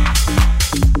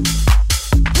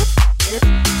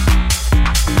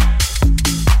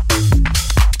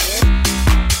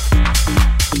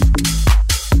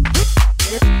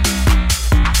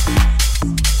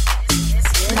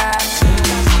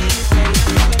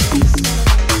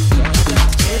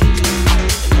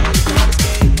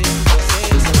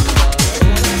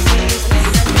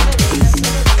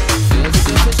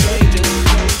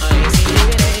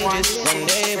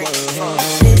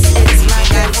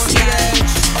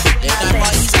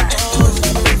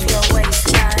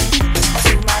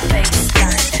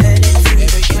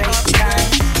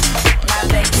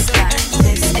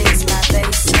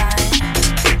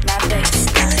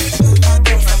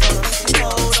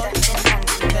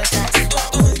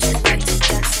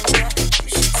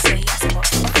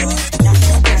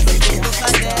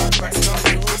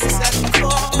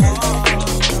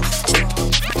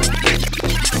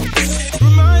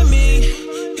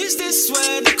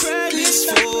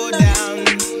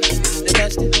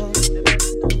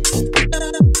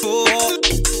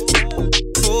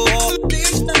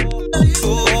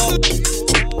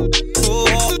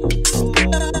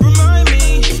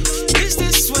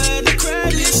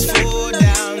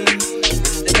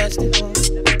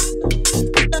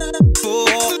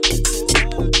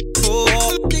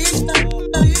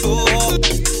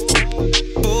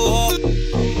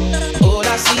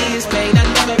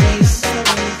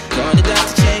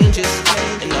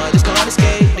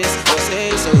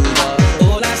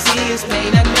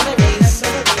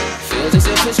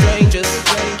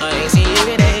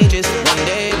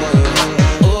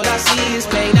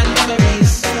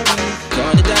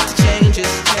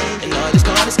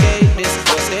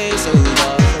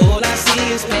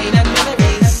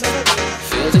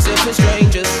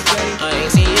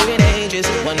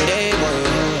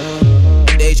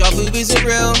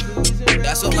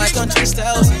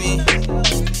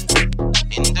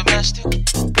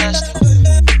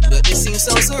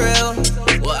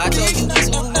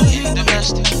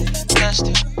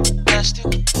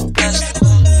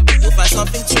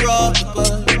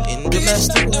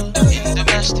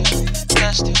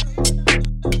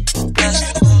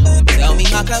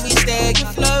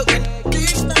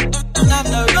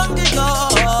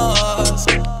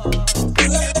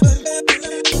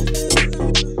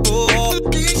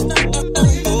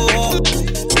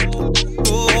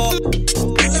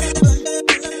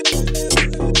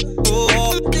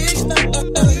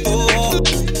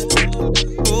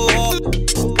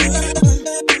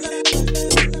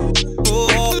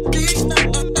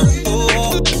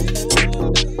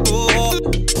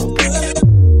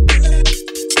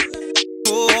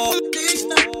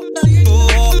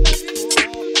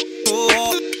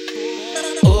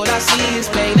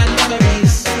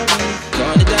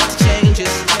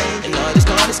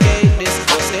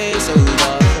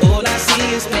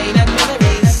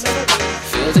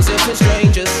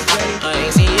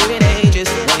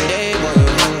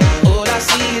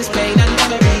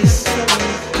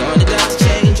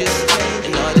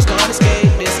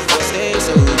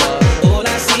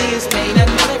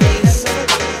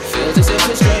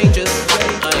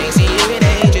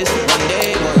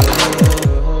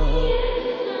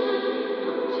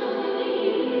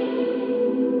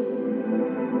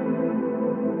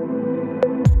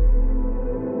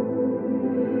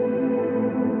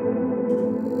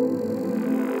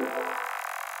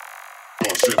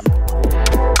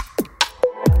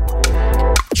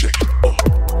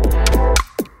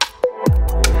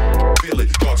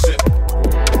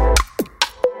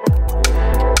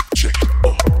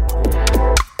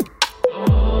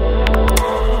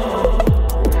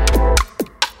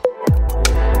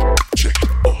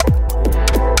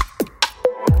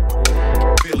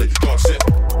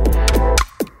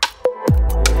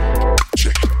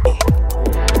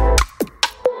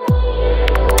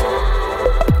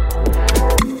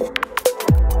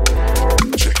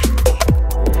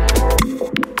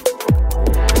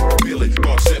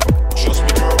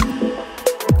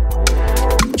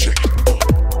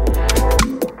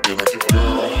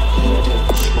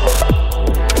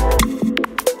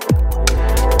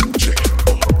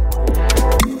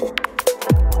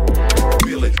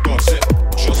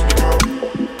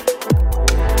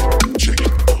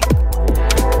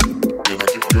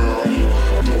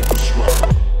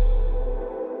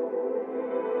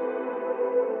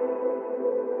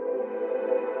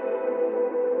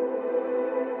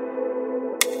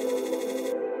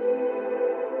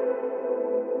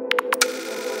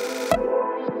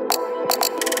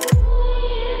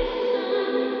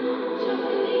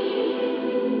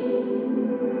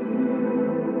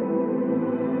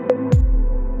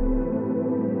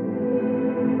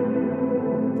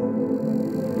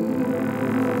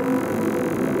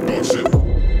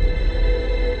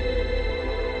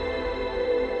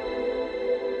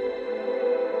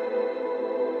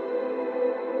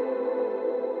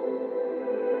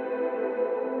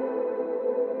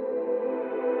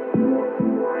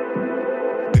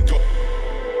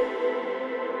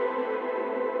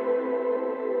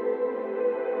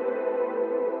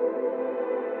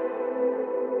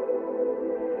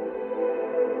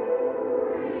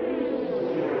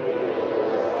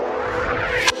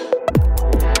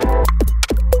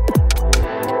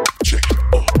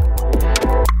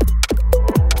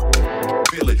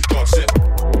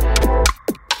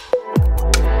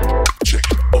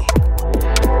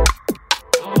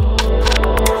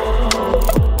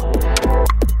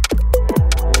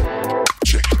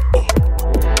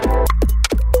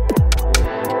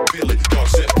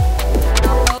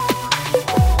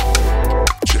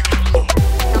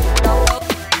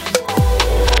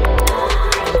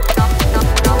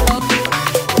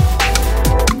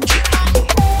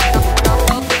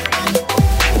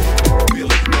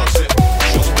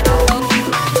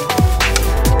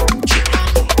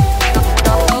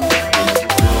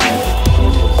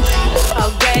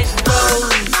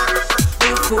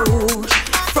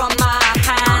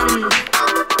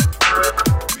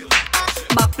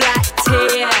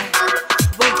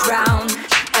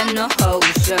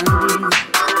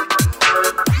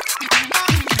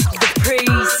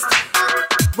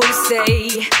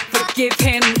 say, forgive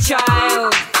him,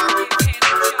 child.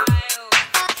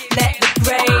 Let the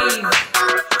grave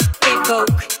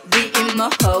evoke the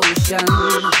emotion.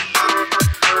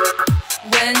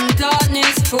 When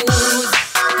darkness falls,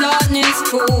 darkness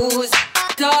falls,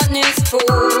 darkness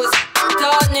falls,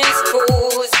 darkness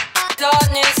falls,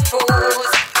 darkness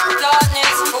falls,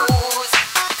 darkness falls,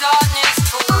 darkness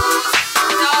falls,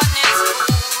 darkness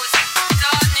falls,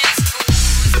 darkness falls,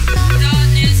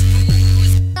 darkness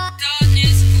falls,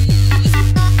 darkness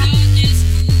falls,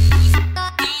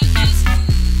 darkness falls, darkness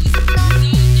falls.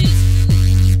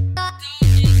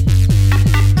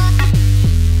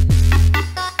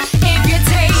 If you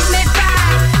take me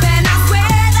back, then I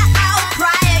swear that I'll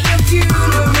cry at your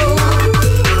funeral.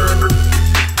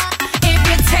 If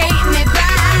you take me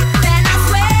back, then I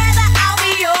swear that I'll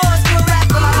be yours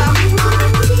forever.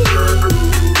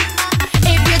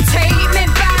 If you take me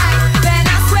back, then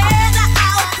I swear that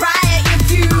I'll cry at your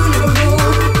funeral.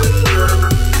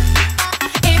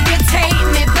 If you take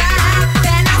me back,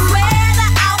 then I swear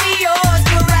that I'll be yours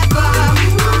forever.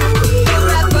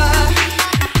 Forever.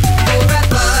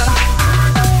 Forever.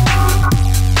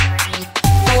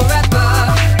 Forever.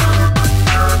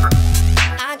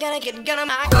 I gotta get gonna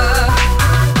my I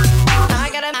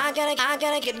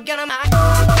gotta get gonna my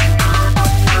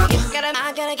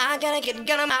I gotta get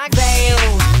gonna my veil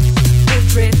will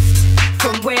drift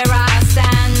from where I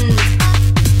stand.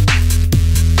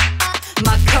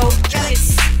 My cold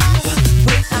kiss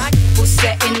will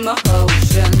set in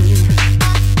motion.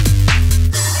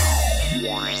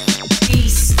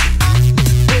 East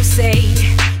will say,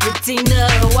 redeem the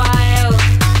wild.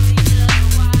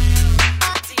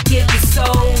 Give the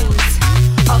souls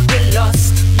of the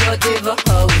lost your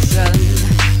devotion.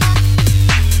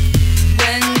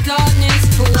 When darkness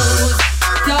falls,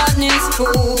 darkness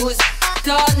falls,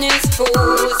 darkness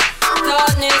falls,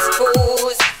 darkness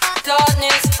falls,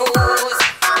 darkness falls,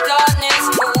 darkness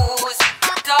falls,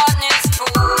 darkness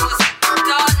falls,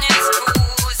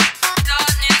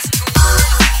 darkness falls,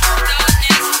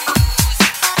 darkness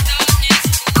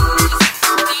falls, darkness falls,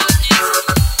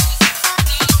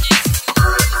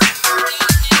 darkness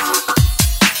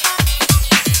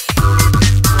falls,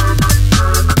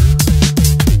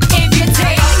 If you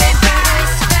take me back,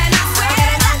 then I swear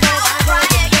that I'll cry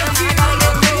at your funeral.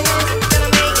 Gonna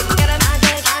make it, gonna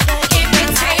if you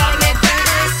take me back,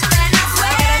 then I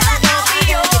swear that I'll be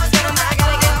yours. I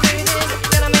gotta get through this.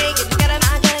 Gonna make it, I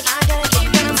gotta get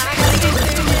through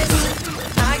this.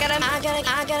 I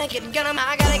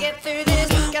gotta get through this.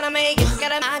 Gonna make it,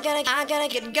 I gotta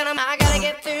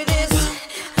get through this.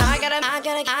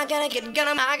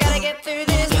 I gotta get through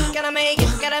this. Gonna make it,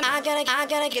 I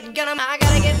gotta get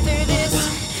through this.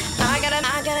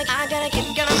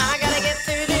 I gotta get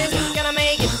through this. Gonna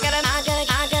make it,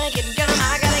 I gotta get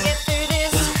through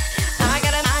this. I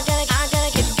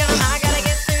gotta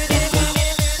get through this.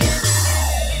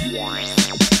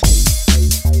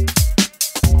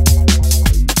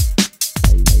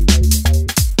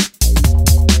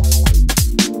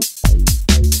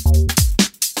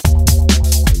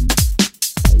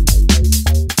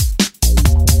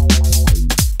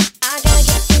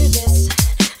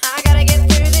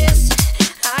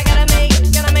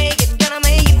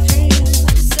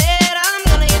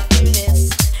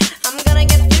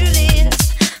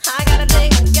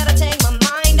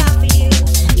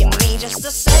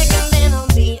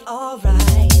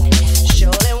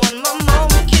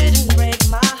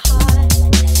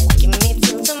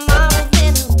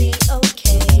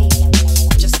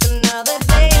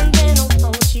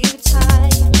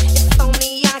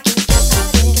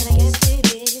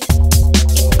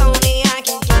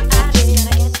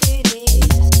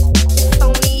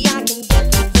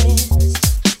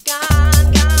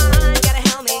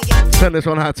 Send this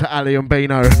one out to Ali and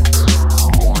Bino.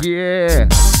 Yeah.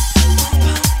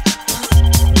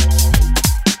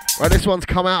 Right, this one's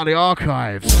come out of the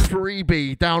archives.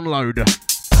 Freebie download.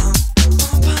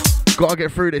 Gotta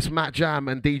get through this. Matt Jam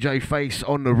and DJ Face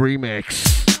on the remix.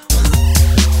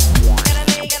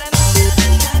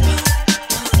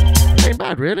 Ain't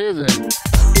bad, really, is it?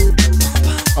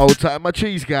 Old time, my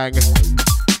cheese gang.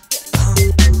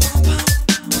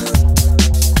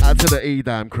 Add to the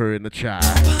E-Dam crew in the chat.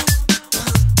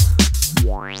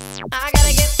 I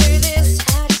gotta get through this.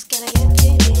 I just gotta get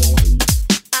through this.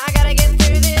 I gotta get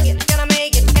through this. Gonna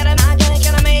make it. Gonna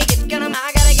make it.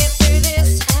 I gotta get through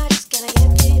this. I just gotta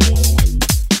get through this.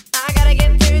 I gotta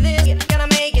get through this. Gonna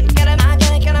make it. Gonna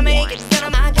make it. I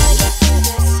gotta get through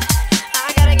this.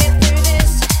 I gotta get through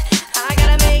this. I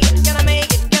gotta make it. Gonna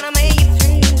make it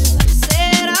through.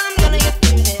 Said I'm gonna get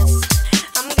through this.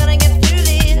 I'm gonna get through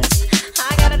this.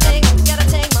 I gotta take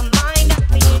my mind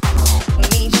off of you.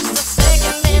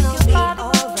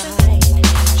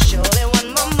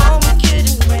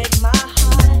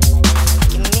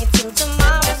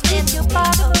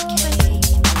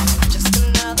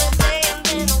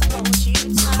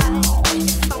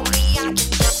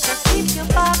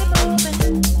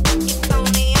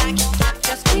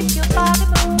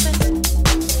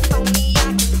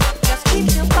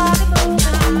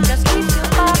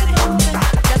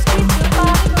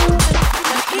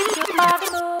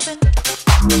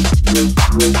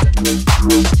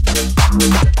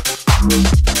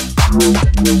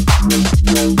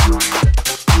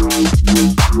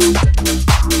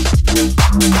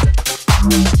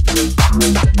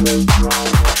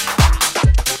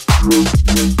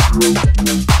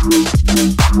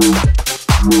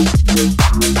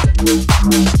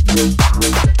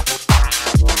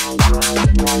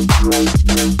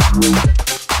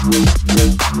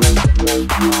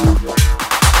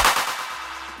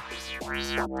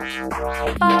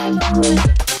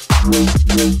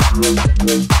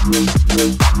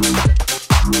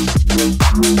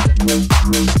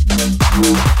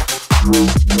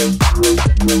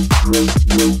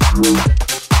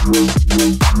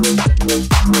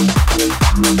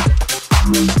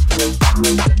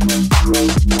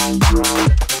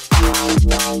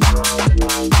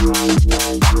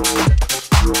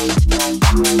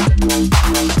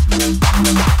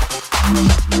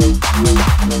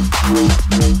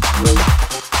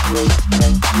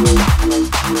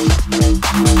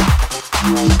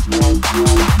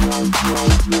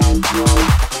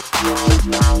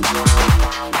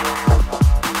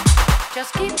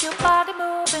 Just keep your body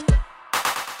moving.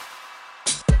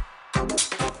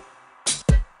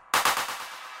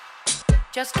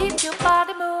 Just keep your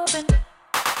body moving.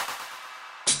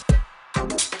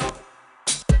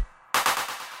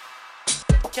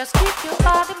 Just keep your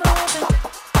body moving.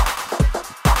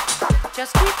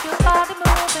 Just keep your body moving. Just keep your body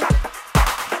moving.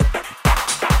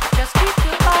 Just keep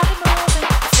your body moving.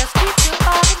 Just keep your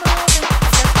body moving.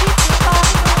 Just keep your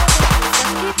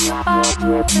body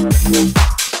moving.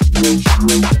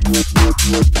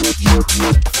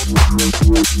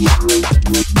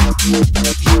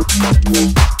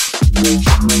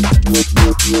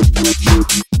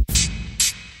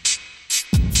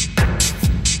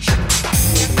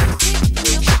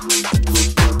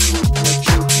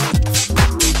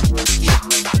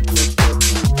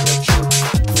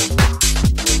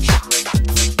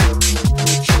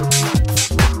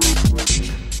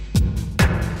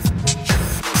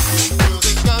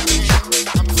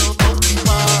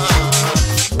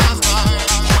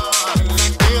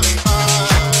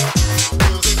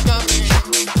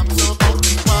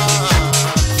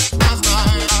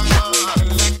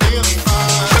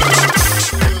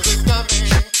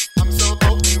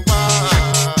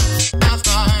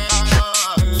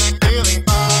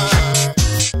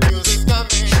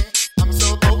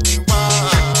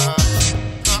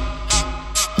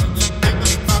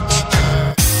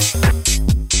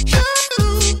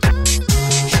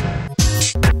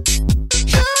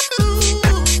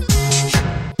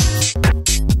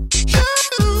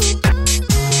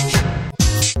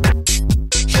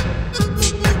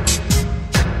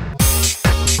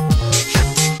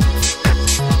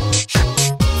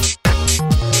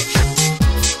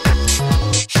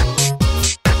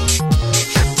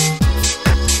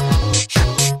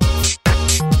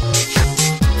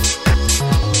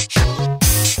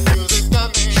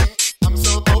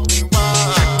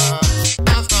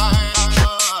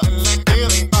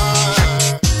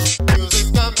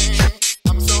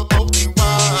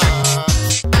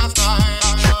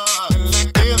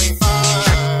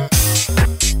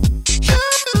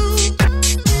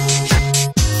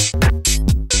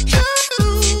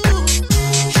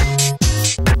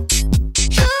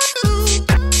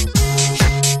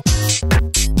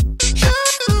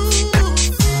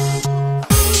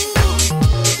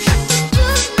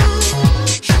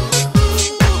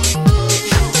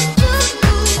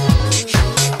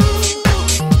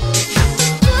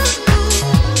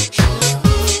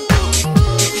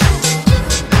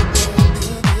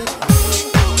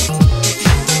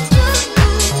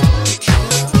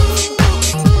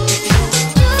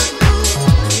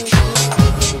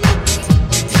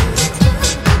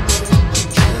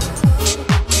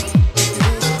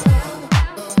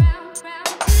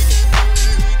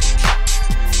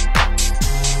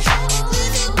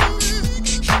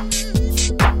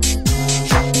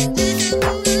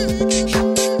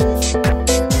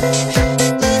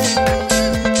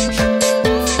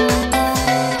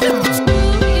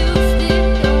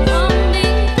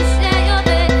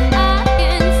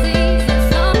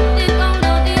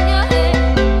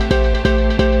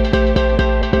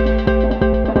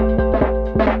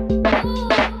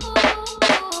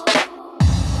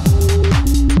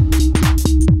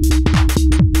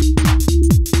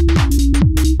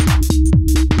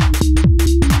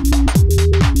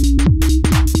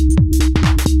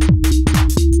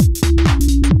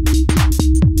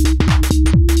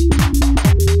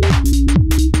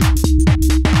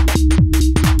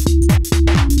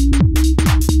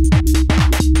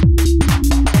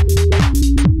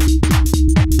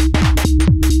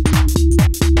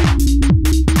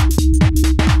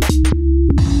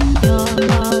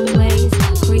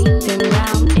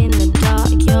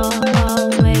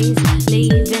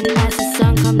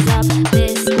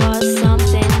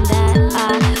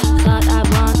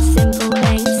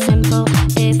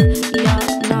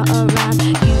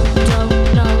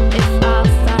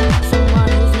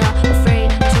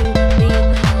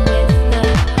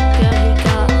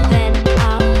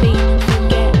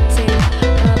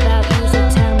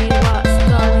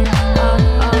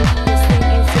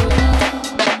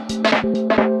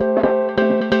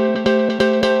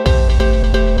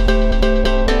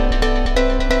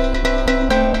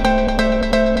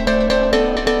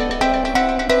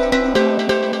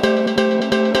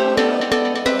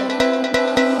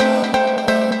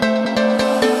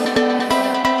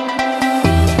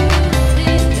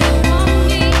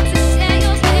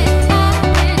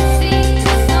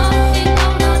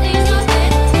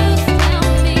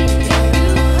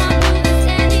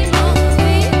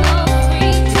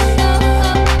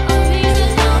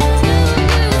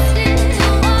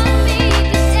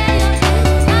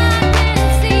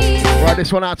 Right,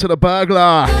 this one out to the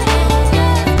burglar.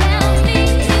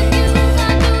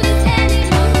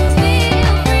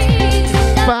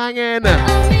 Banging.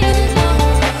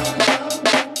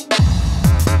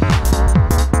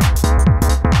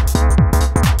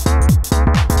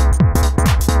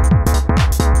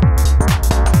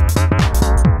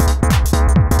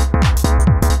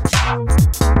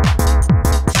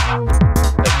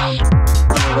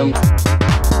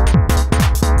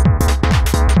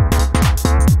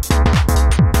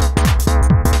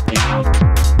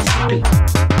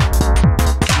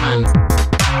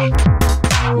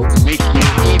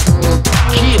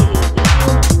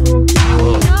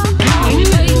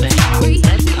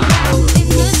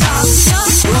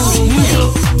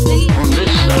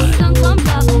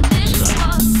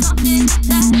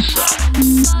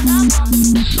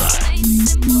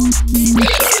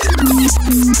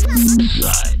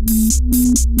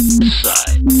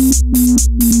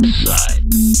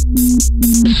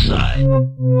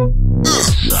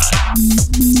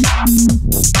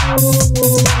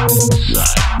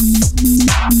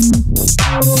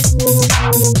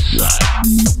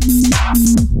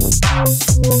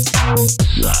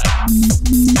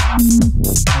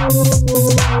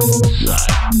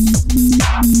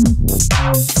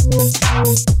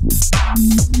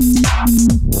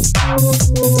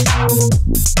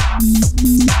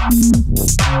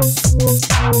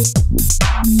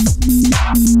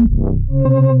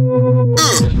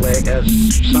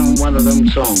 One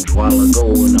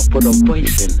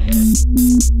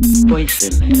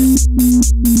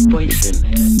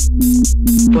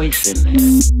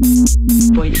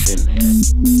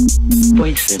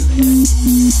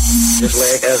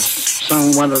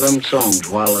of them songs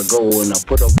a while ago and I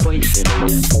put a voice in it.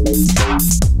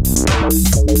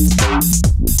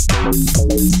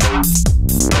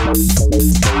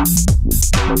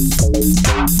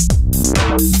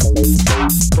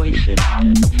 Voice in it.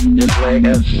 Just like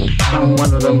I sung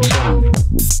one of them songs.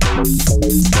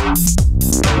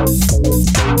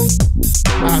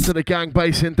 Out to the gang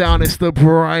basing down, it's the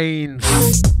BrainZ.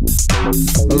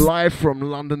 Live from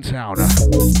London town.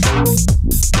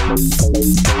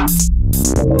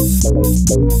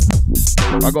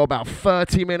 I got about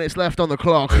 30 minutes left on the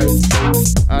clock.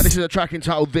 This is a track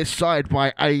entitled This Side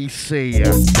by AC.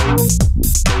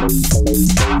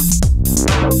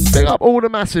 Big up all the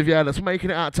massive, yeah, that's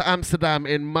making it out to Amsterdam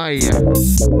in May.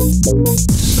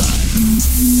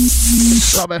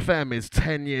 Sub FM is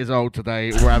 10 years old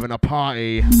today. We're having a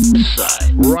party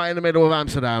right in the middle of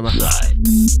Amsterdam.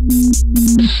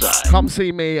 Come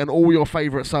see me and all your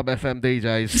favourite Sub FM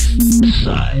DJs.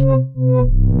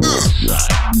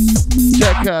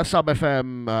 Check Sub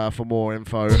FM for more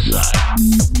info.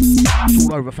 It's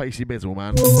all over Facey Bizzle,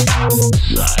 man.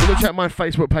 You can check my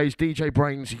Facebook page, DJ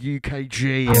BrainZ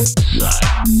UKG.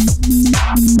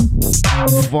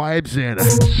 Vibes in.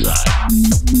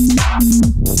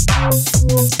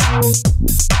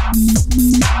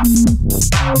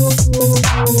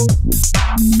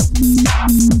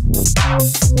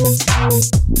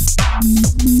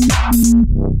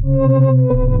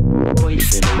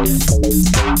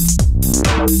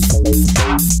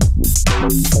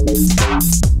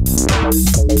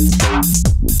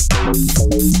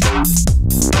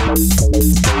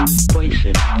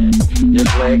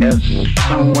 Just like I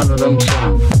sung one of them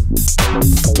songs.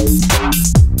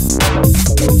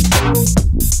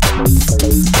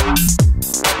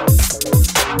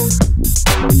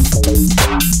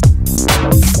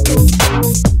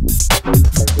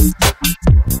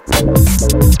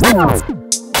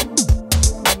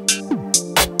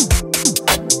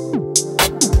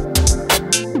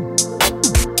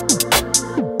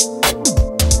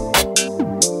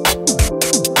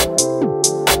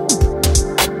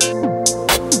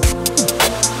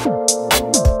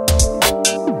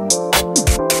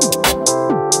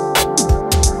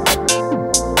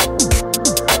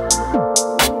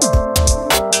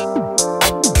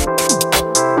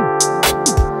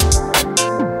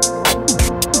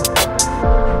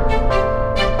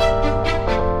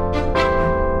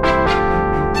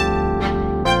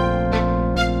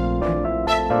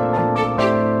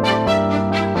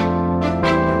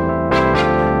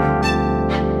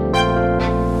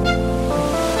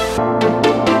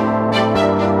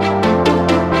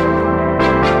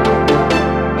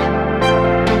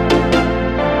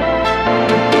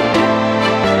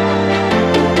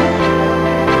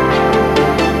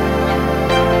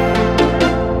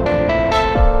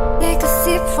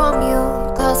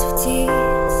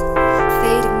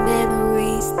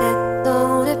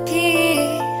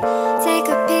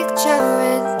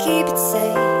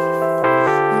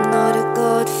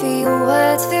 For your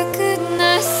words, for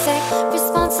goodness sake,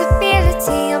 responsibility.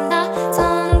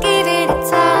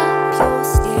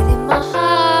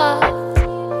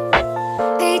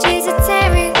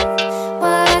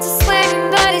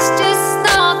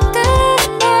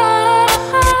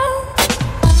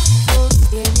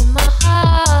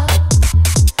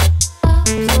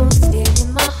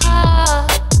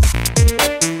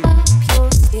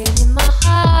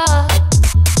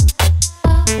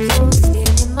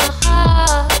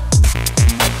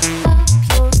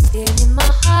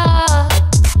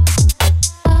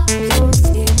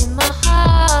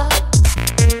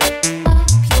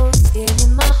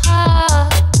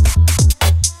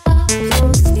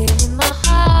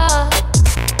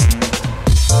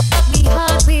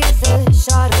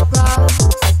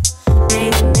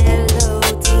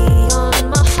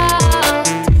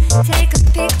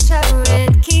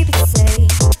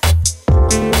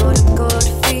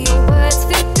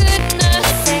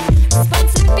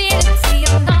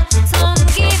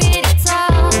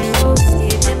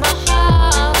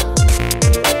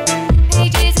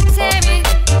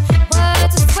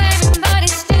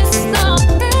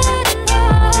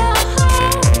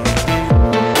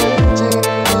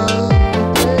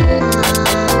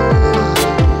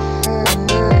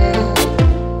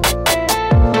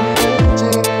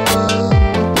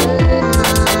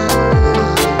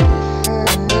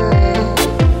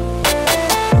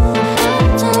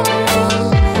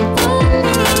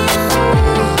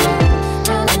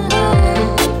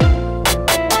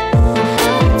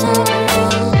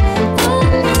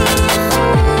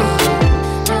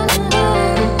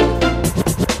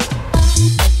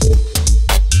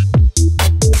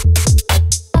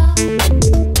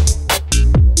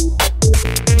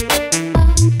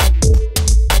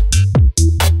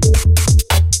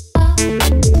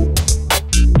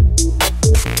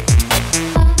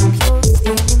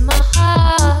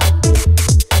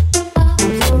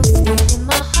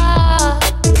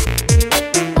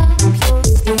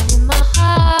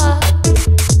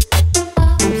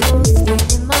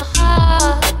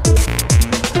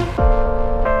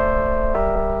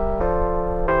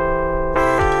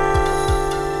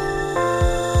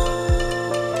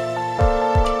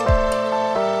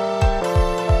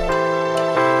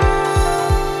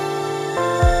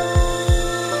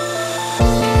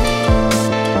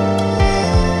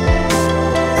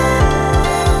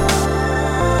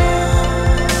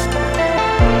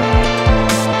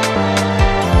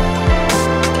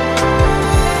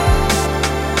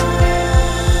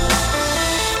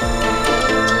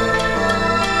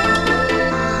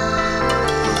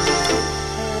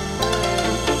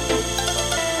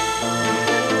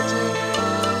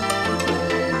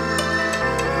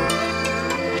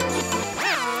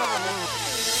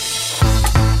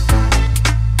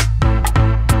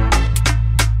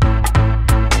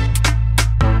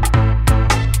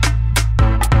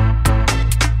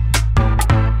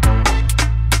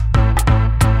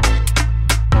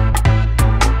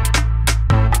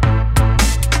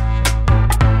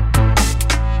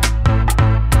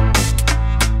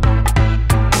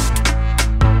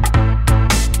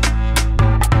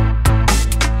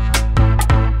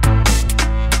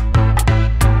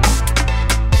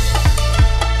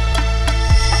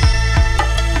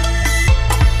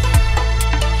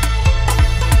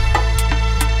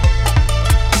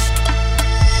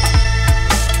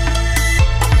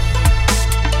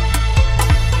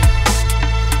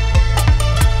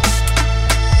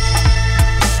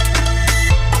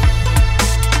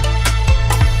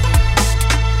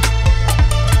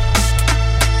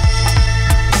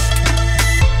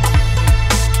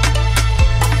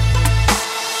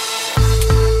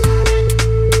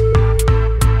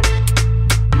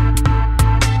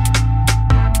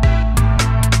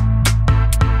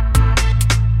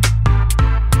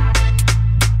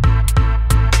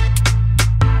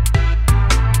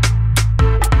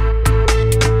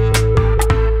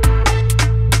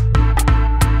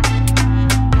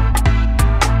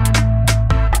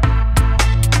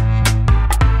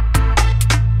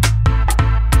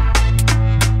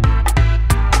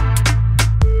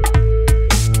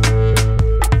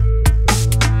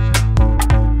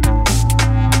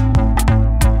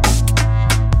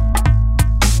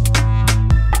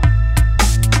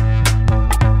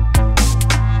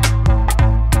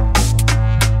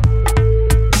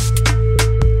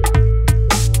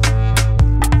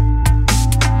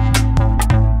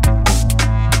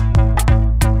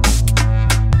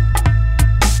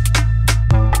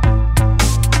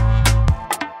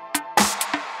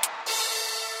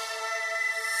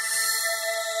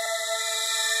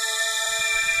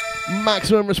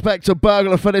 Maximum respect to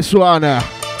Burglar for this one.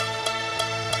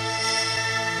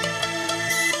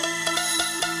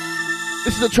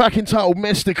 This is a track entitled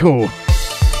Mystical.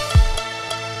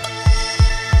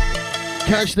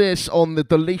 Catch this on the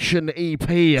Deletion EP.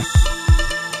 I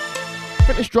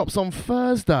think this drops on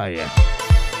Thursday.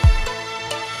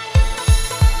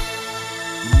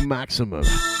 Maximum.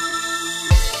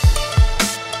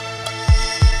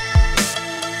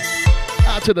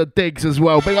 Out to the digs as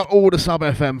well. Big up all the Sub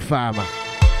FM fam.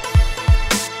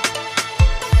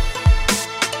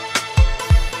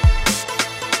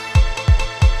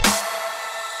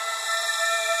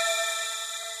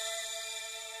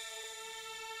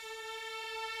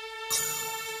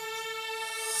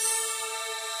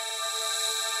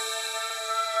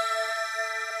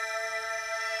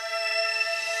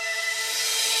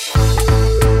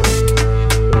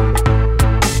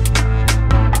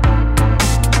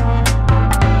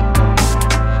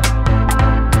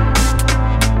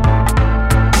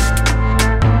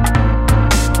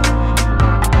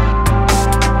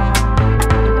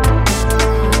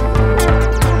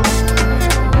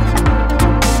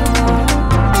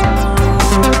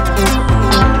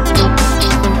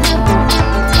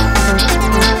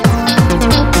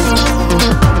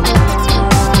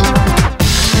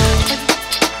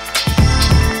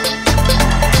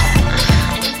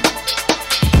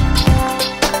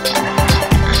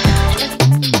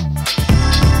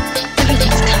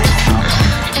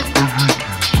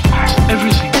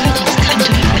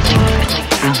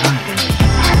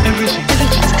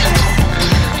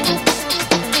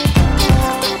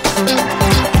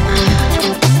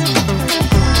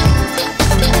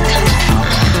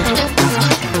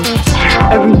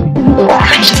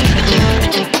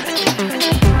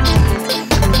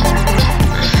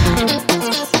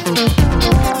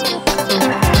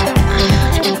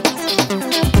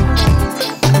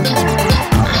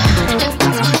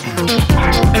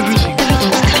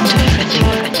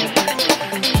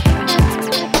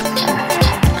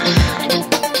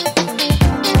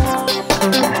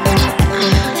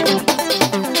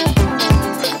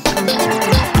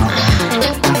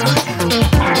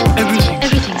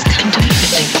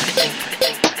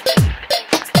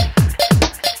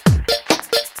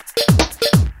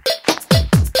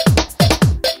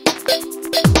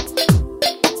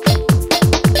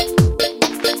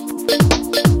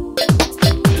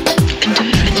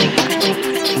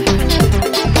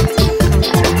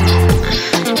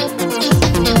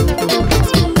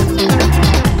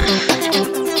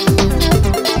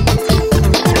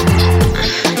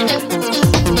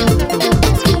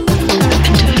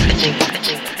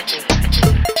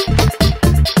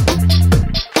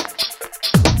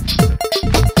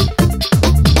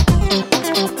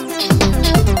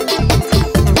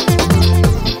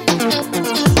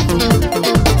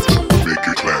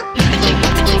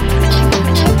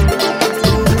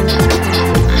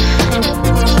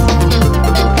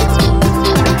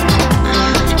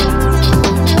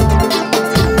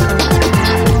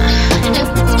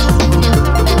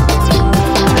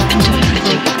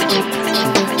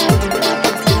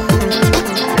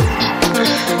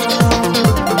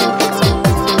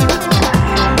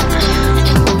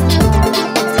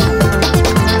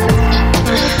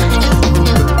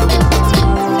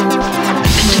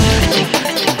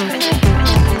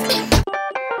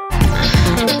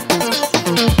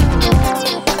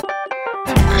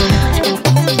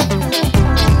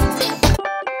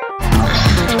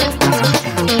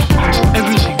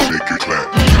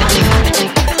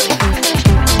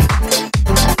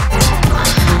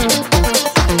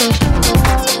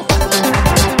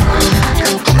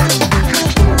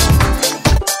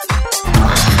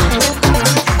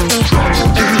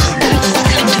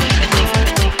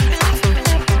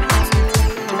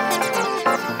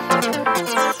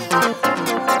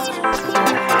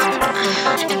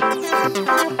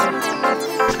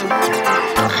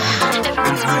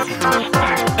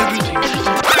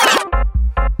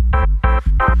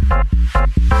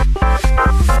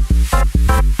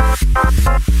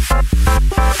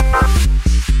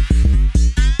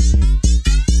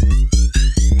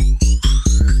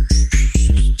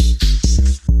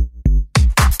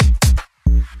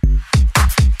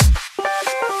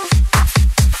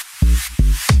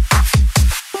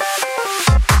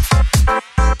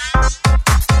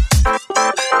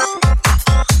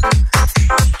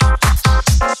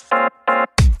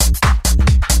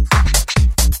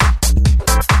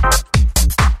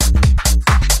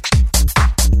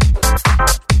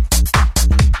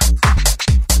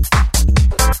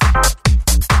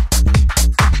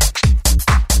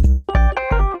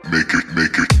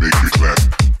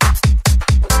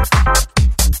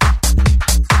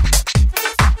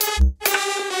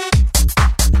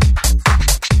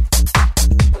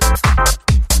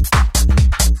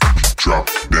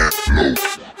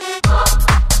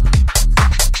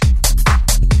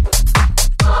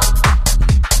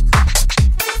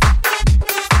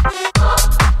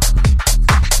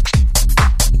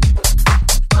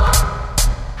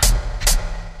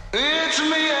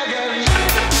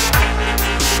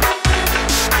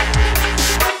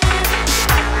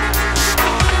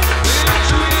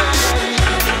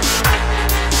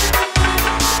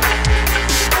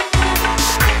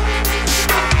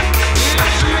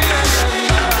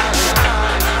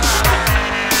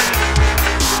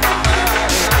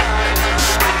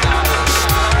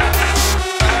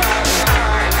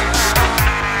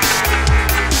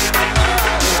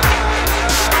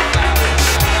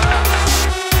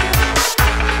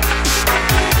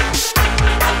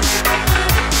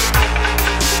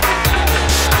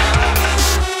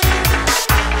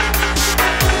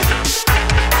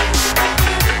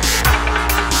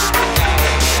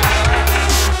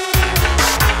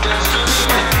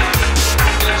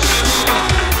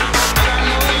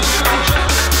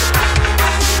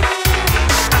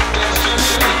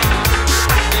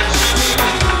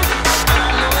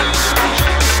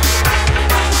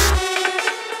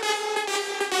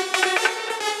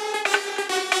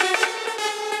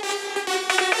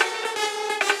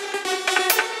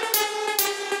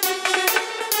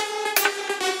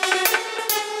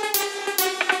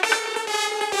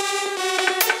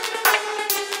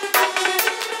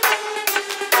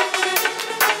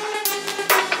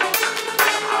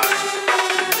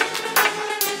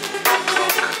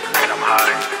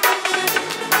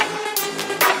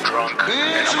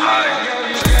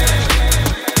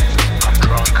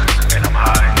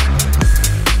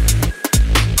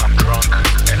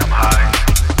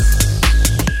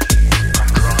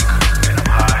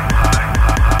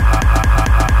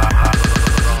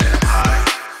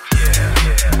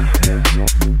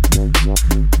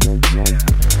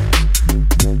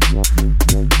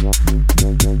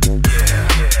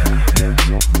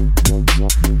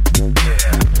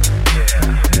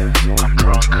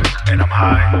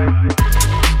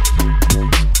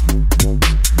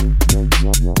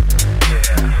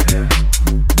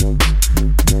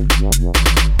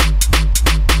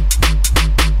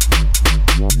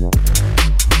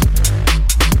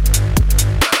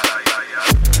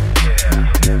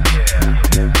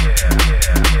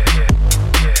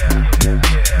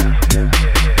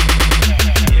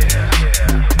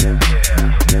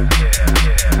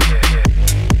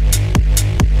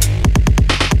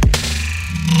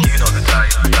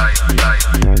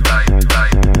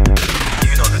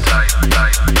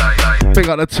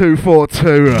 got a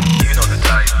 242.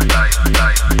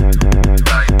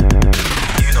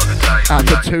 Out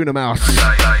to Tuna Mouse.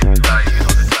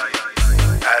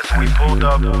 As we pulled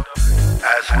up,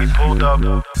 as we pulled up,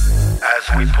 as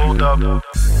we pulled up,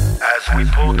 as we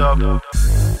pulled up,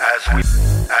 as we.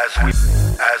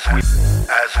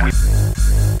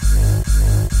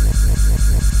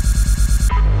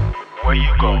 Where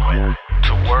you going?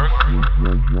 To work?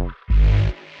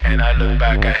 And I look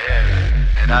back ahead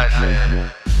and I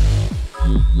said,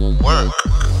 work?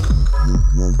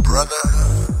 Brother,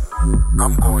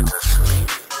 I'm going to sleep.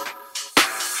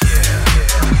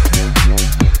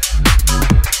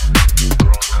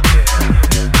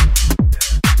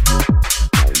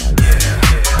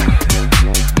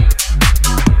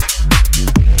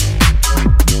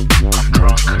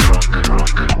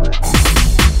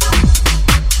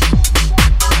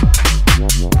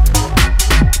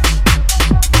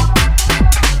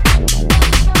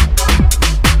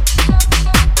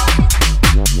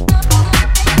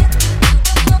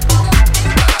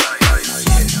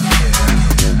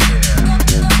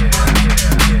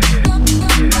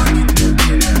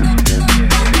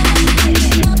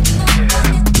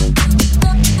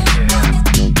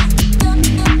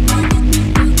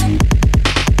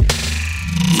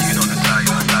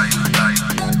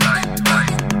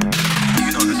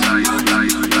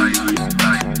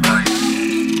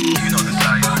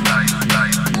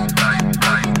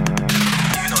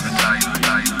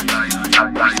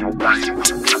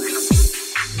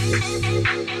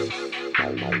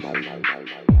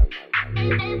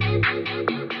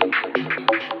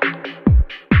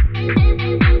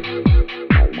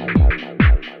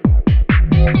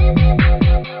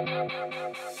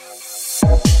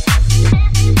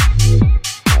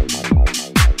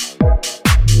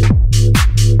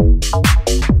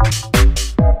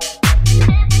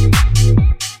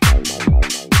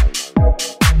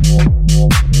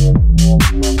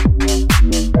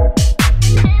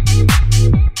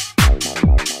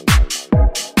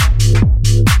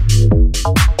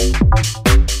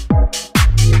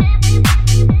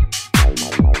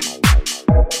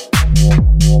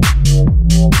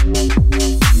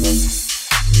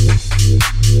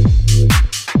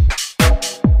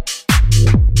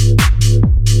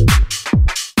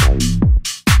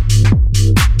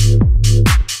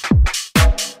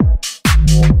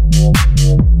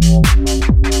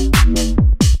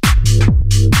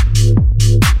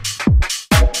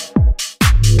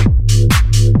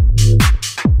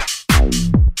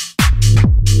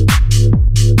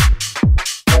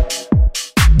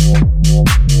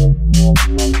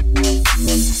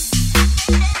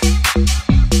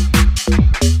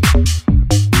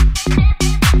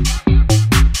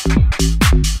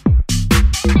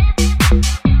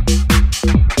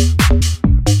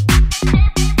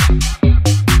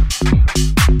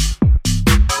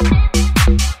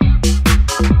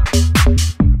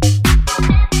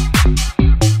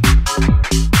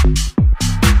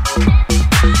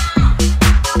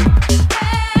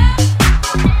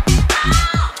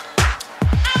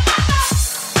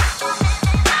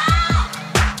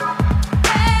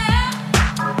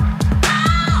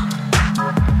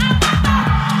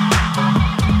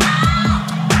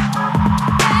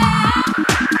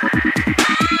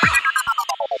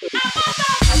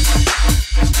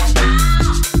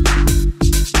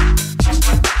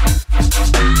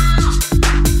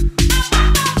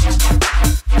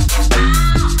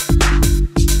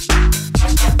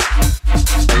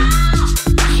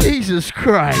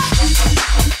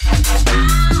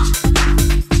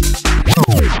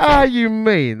 How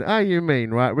you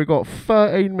mean, right? We've got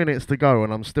 13 minutes to go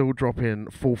and I'm still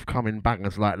dropping forthcoming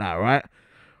bangers like that, right?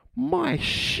 My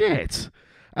shit.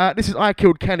 This is I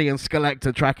Killed Kenny and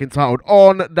Skellactor, track entitled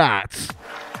On That.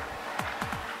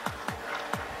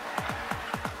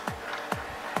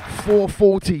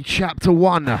 440 Chapter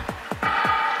 1. That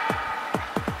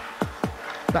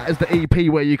is the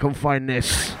EP where you can find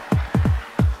this.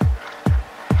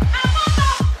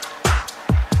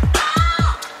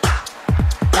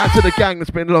 Out to the gang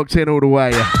that's been locked in all the way.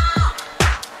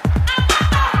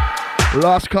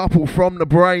 Last couple from the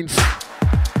BrainZ.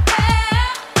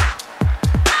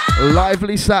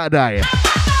 Lively Saturday.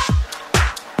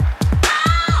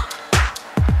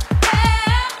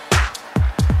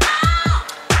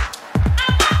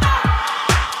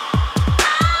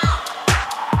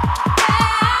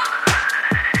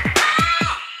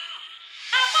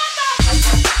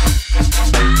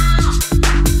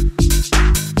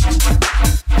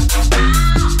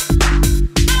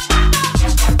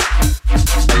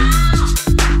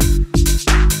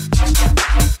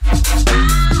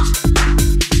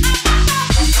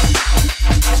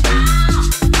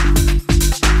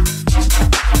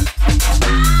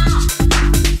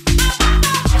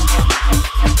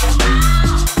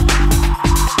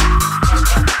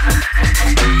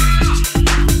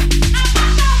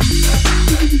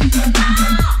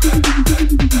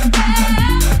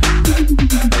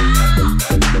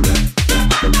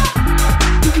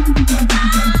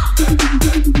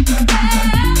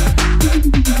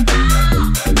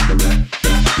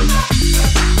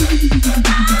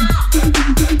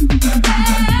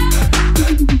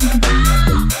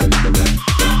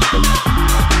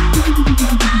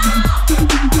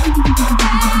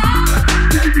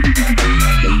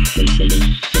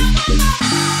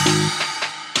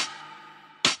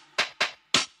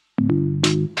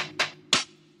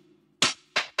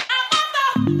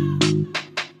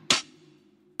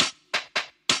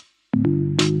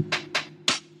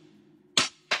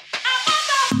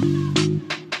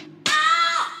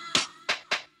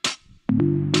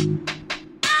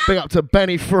 Big up to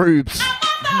Benny Frubes.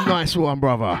 Nice one,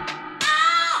 brother.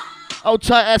 Oh,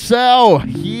 tight SL.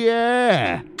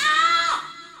 Yeah.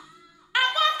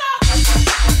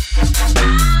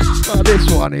 Oh,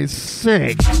 this one is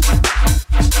sick.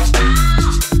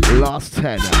 Last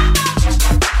 10.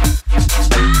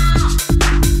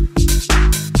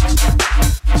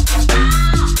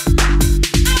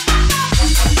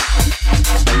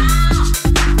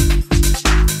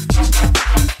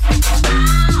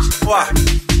 What?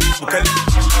 Okay.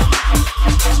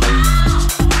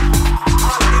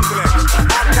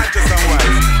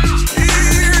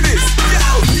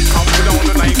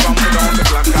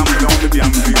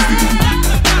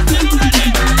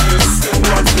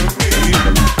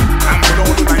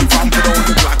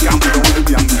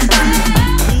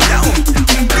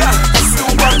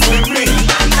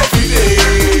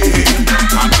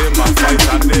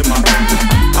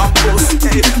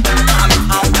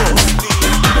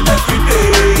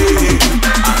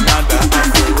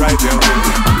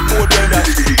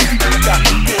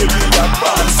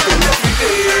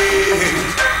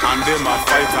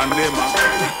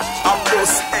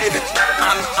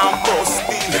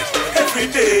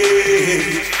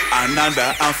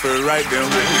 Another offer right there. More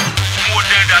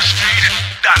than the street,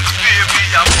 that's baby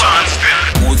a fan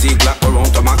spell. Music like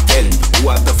around to Mac 10. Who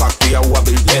have the factory or who have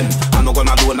built them? I'm not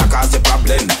gonna do it, cause a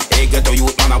problem. Hey, get to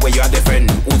youth, man, where you are the friend.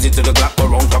 Who's it to the Glock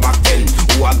around to Mac 10?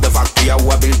 Who have the factory or who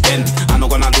have built them? I'm not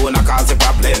gonna do it, cause a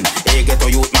problem. Hey, get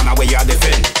to youth, man, where you are the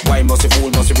friend. Why must you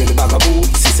fool, must you really bagaboo?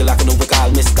 Sissy like a new we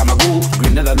call Miss Kamagoo.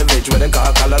 Greener than the veg where they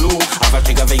call Kalaloo. Have a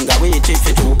trigger finger, wait if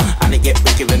you do. And they get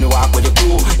wicked when you walk with the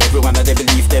crew. Everyone that they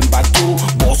believe them bad too.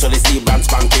 Most of the sea brands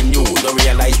spanking you. Don't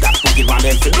realize that wicked man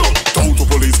them to do. Down to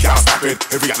police can't stop it.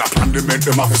 Every other plan they make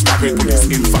them have to stop it.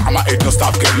 Police in farmer head no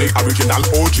stop get late. Original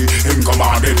OG him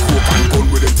commanded. Coke and gun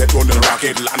with him set on the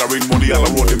rocket. Laddering money all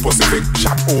around the Pacific.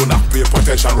 Shop owner play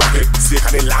potential rocket. Sick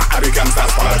of the law of the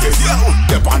gangsters politics.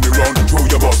 Step on the run, throw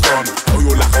your bus gun. How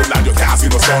you lock out land you can't see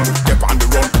no sun. Step on the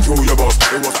run, throw your bus.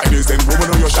 It was an innocent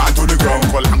woman on your shot to the ground.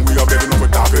 For long we are begging over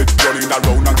top it. Running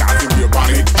around and causing we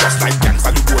on it. Just like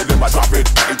gangsters you go them a drop it.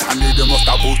 Right hand they must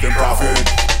have boost them profit.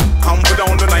 Come put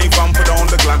down the knife and put down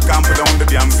the Glock and put down the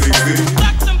damn 60.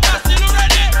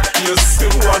 You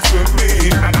still watch with me.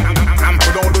 And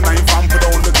put down the knife and put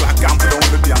down the Glock and put down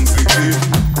the damn 60.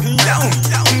 Young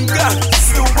God,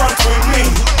 still watch with me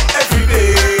every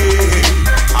day.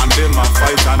 And them a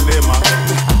fight and them a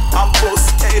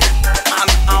bust head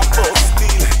and a bust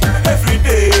steel every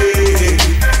day.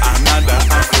 Another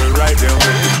after right there.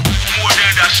 More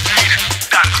than the street,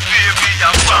 that baby a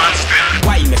fan spell.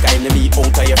 Why make an enemy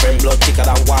out of your friend? Blood thicker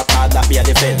than water, that be a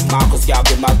defense. Marcus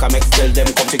Garvey, Malcolm X, tell them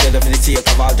come together for the sake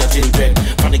of all your children.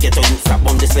 From the ghetto youth that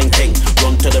bomb the sling thing.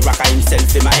 Run to the rocker himself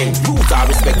in my hand. Use our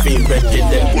respect for him, bread in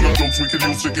them. When I'm drunk, we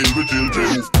can use to kill the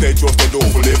children. They just they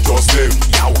don't live, just live.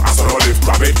 Yow, as an olive,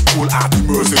 grab it. Cool heart,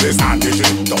 merciless and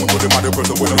vision. Don't put them on the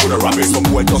person when I'm gonna rap it. Some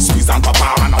boy just squeeze and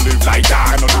papa and I live like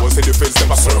that. And I know say the fence them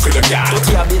a circle them, yeah. But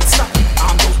you have been stuck,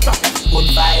 I'm not stuck.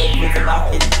 Good vibe with the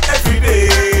rocket. Every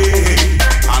day.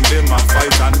 And them a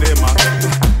fight and them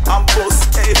a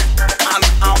bust head and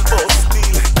a bust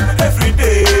steel every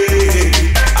day.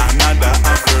 Another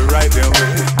after right there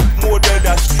way. More than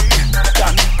the street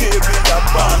than baby a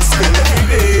band still every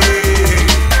day.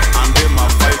 And them a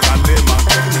fight and them a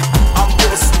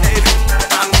bust head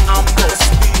and a bust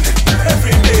steel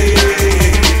every day.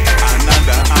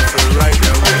 Another after right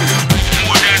there way.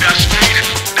 More than the street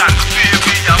than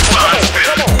baby a band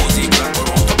still. Music like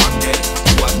around to my head.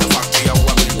 What the fuck do you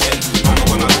want me to tell? I'm not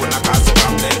gonna do it like I said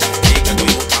I'm dead. Take a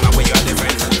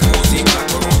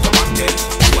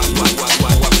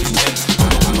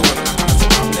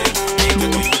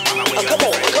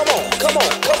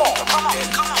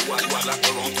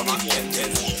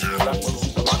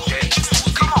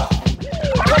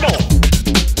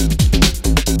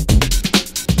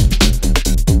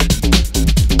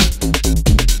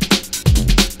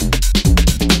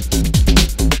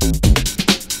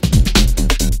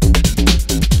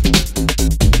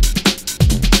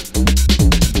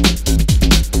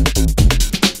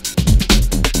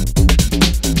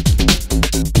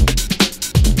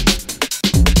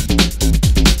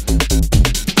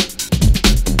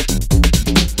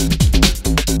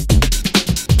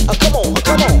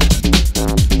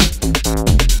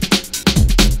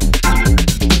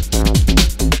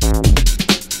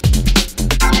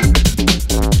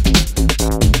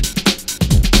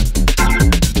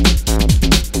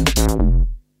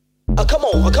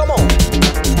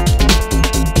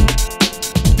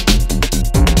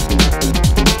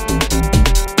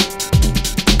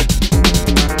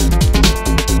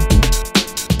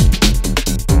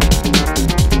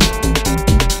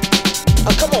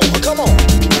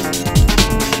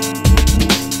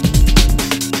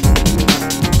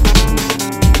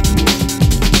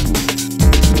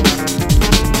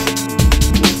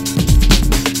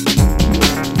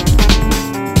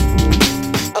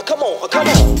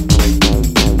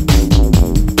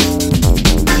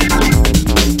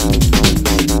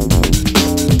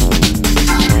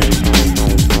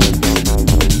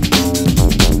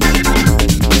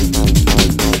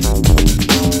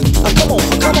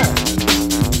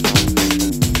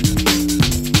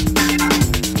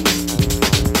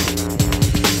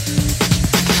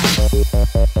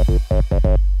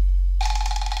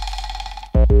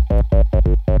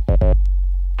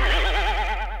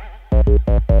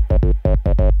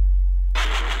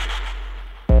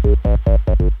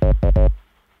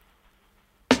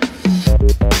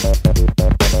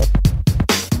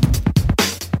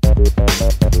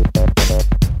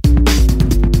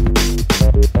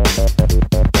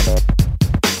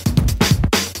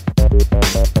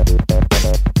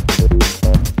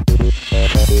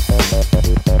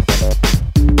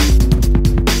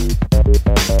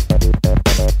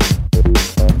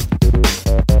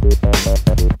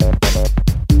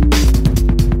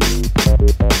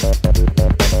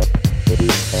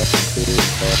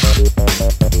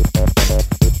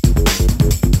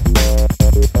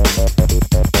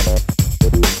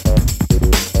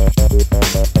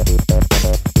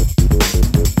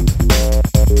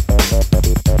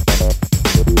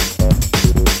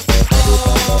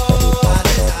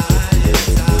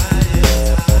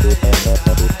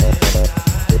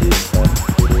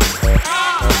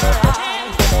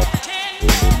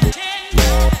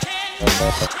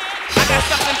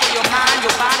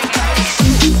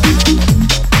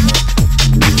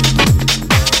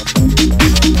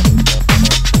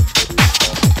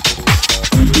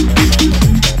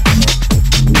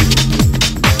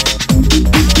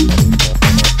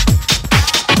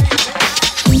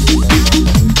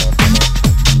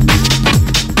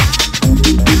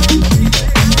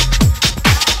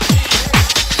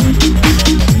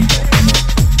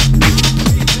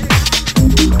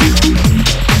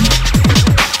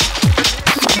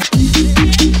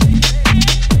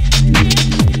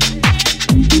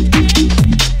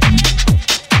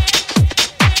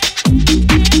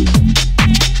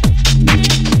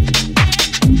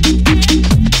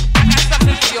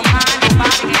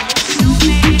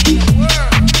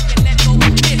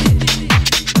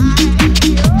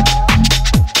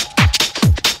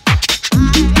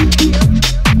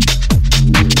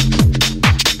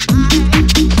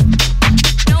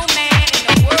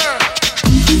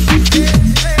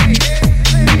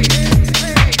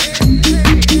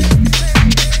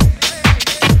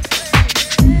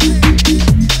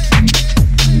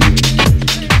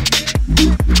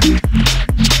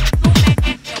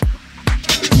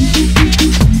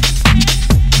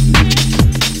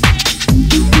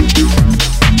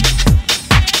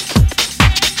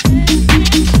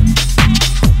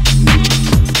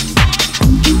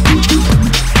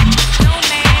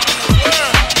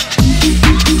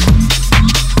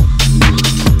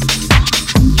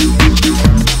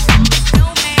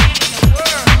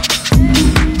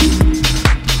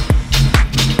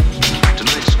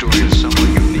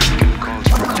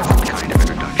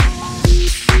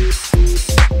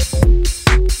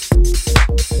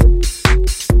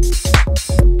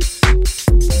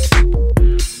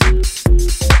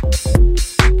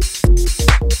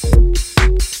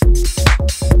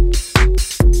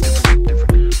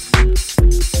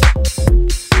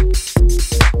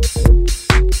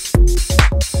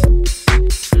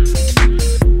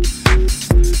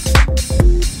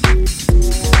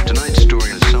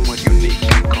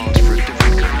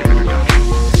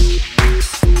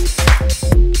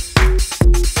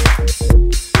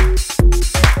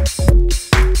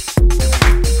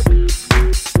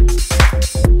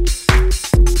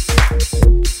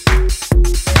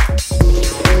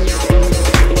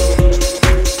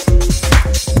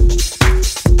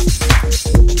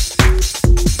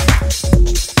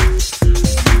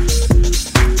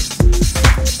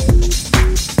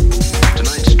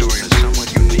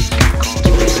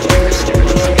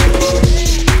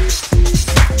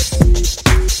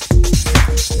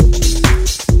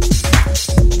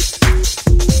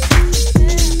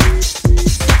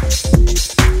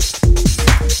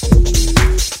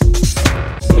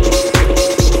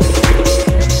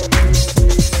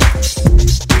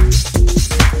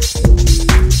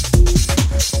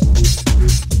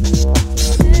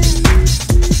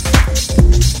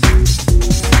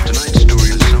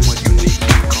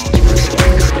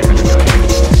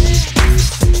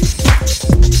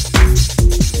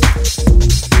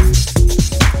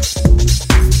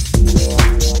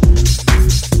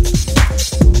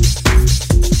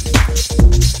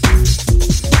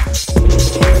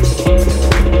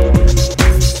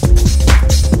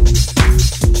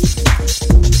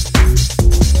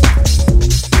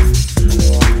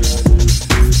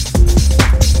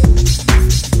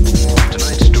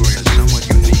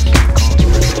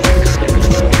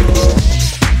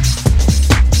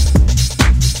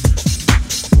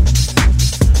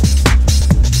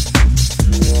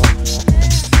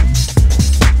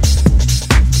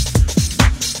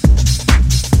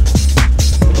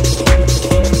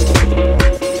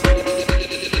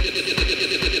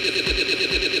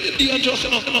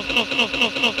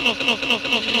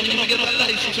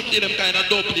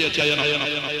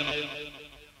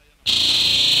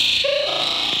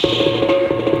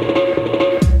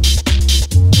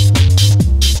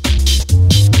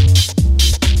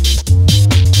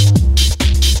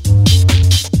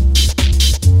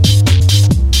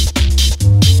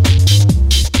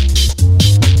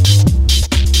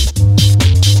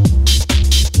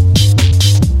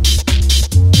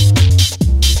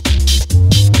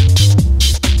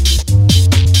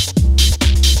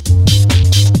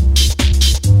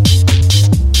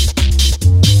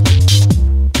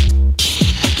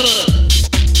Club.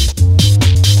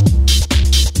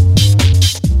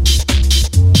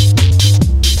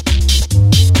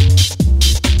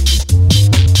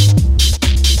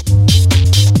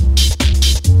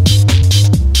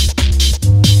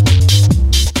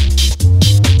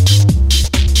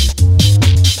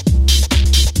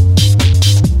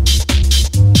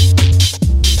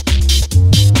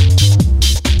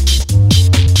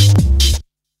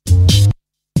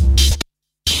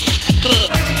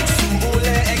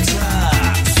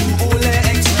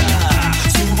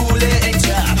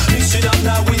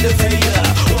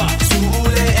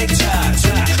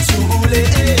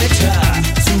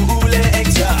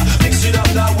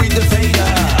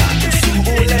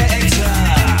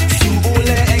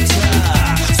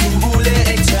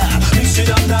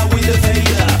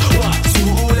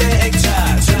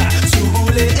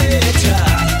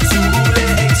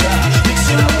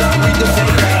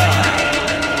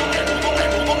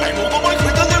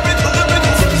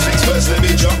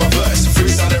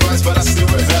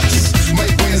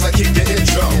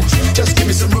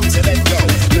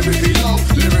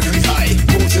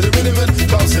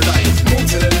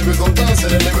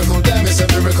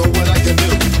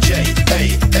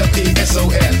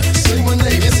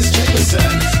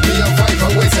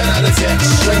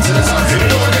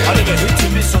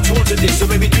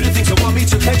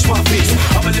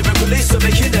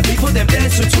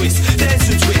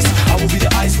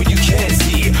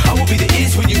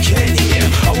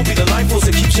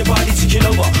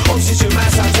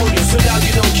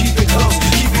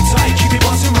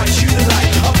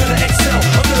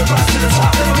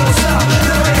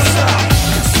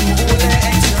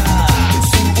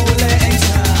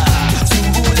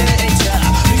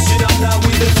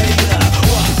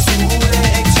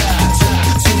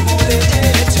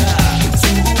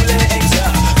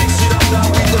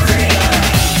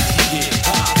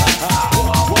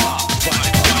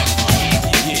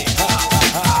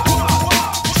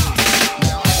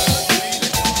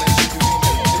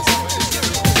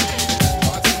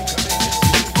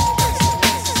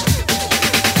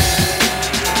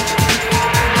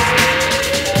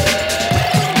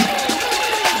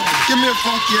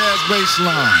 funky ass bass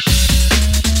line.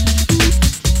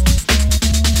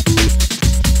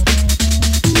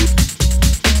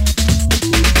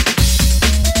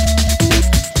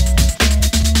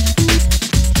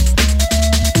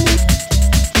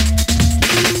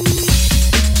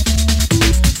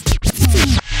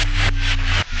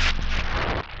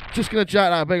 Just gonna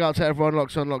jack that big out to everyone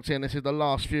locked on, locked in. This is the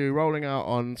last few, rolling out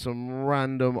on some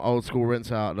random old school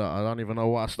rinse out that I don't even know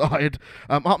what I started.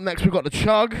 Up next we've got the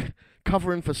Chug,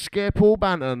 covering for Scare Paul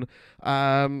Banton.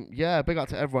 Yeah, big out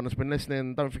to everyone that's been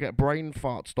listening. Don't forget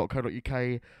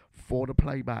brainfarts.co.uk for the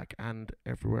playback and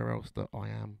everywhere else that I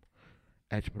am.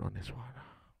 Edgeman on this one.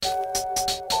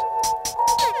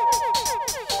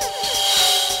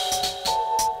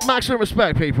 Maximum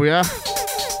respect, people, yeah?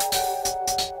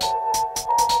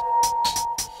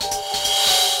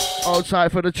 Hold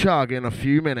tight for the Chug in a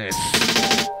few minutes.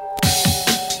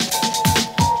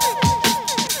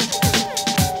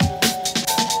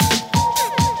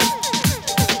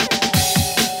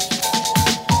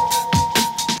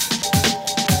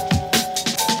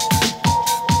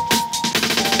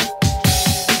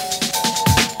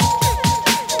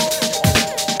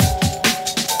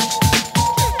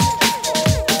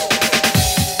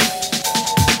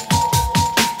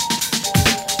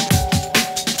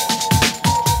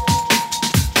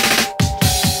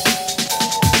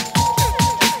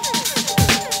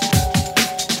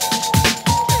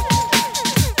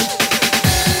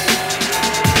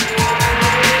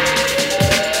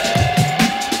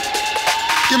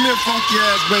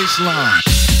 Baseline.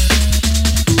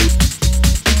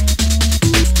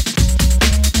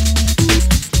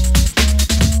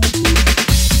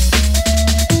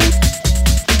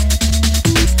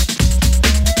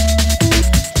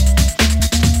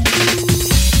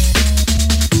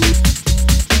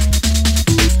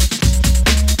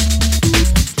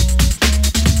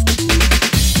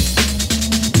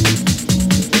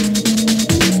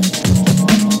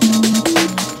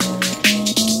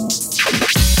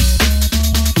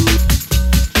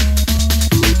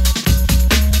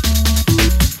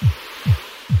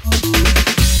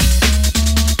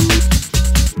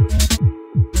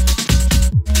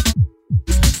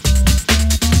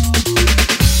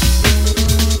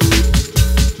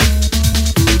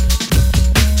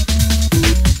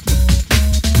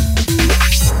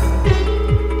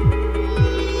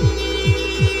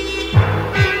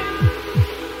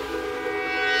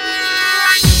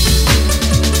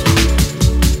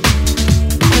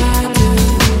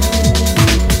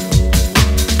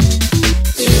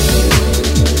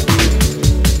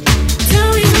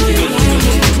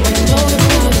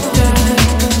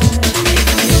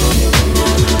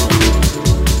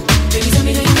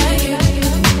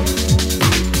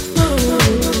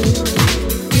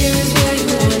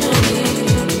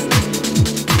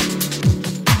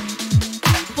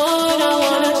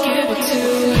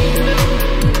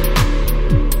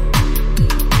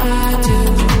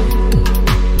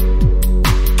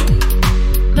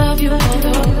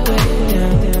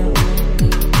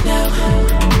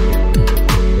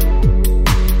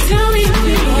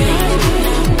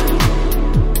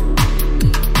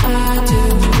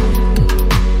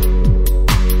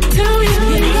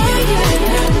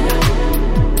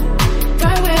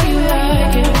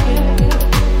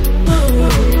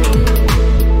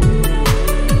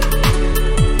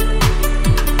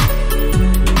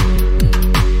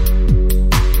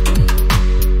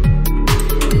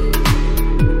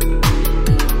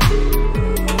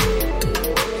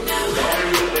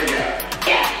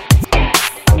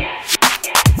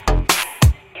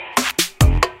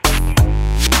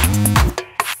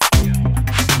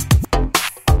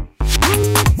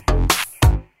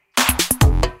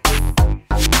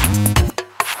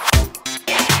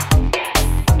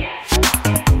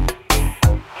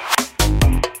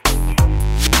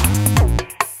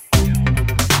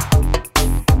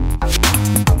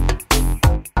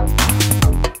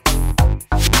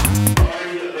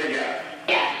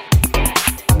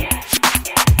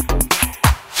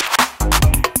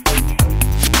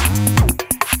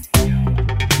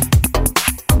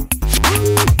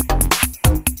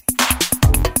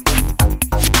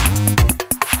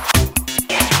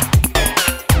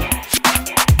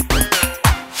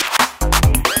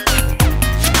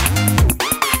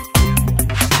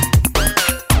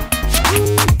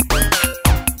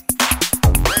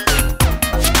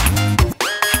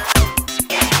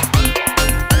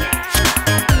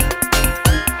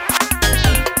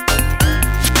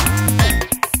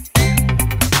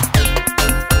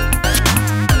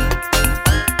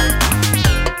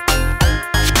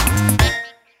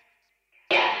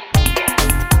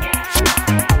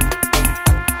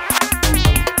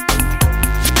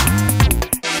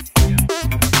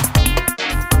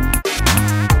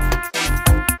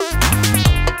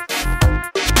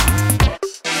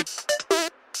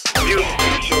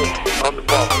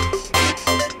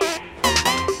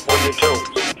 your toes.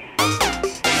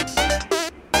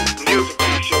 Music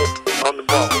teacher on the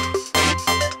ball.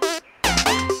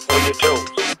 On your toes.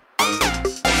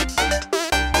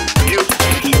 Music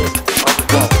teacher on the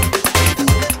ball.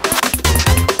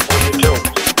 On your toes.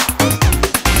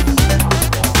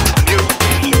 Music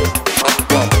teacher on the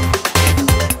ball.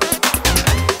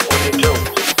 On your toes.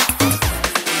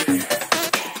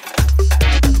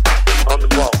 On the ball. On the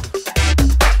ball.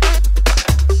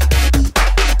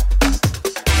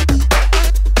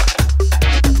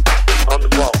 On the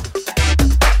ball.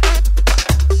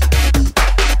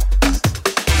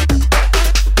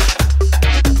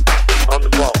 On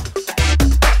the ball.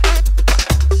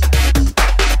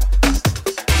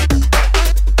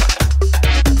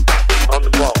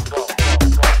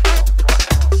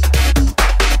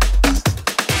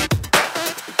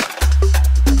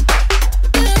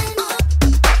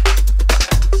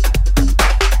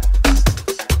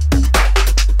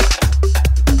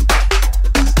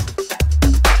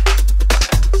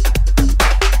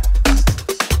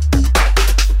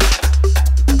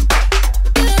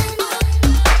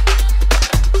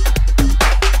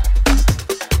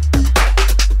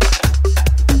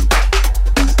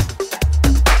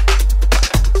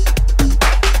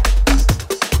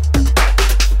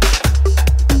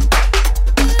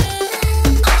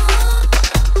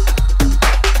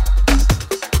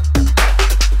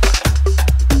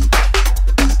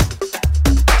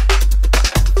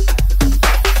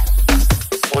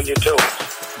 On your toes.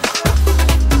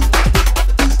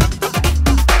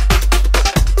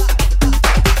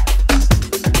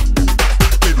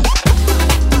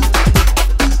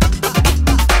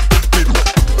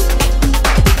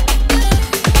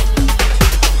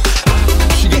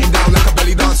 She getting down like a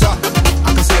belly dancer.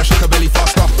 I can see her shake her belly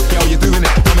faster. Girl, you're doing it.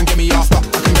 Come and get me after. I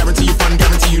can guarantee you fun,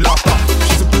 guarantee you laughter.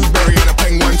 She's a blueberry and a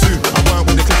peng 1-2. I weren't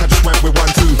with the click, I just went with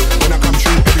 1-2. When I come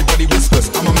through, everybody whispers.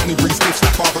 I'm a man who brings gifts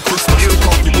like Father Christmas. You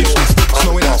can't be wishless.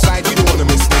 Snowing outside, you don't wanna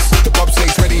miss this. The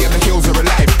bobsleig's ready and the hills are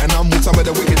alive. And I'm with some of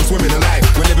the wickedest women alive.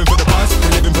 We're living for the buzz,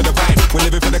 we're living for the vibe. We're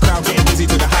living for the crowd, getting busy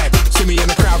to the hype. See me in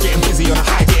the crowd, getting busy on the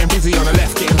high, getting busy on the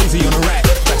left, getting busy on the right.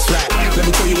 That's right. Let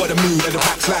me tell you what the mood at the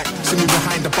back's like. See me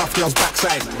behind the buff girl's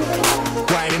backside.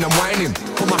 Whining and whining.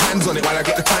 Put my hands on it while I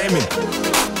get the timing.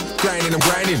 Grinding and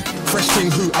grinding. Fresh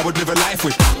thing who I would live a life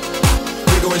with.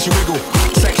 Wiggle when she wiggle.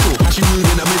 Sexual, how she move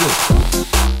in the middle.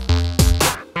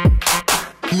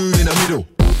 Move in the middle.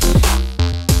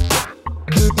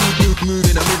 Move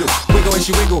in the middle. Wiggle when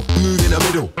she wiggle. Move in the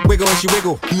middle. Wiggle when she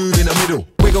wiggle. Move in the middle.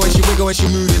 Wiggle when she wiggle when she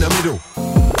move in the middle.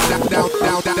 Down, down,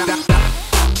 down, down, down, down.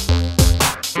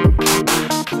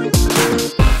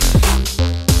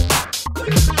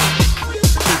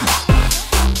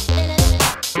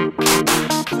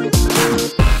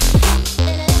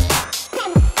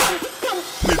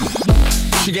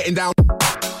 She getting down,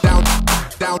 down,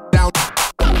 down, down.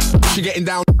 She getting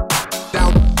down,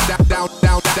 down, down, down,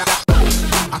 down, down.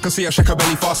 I can see her shake her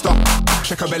belly faster.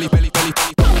 Shake her belly, belly, belly.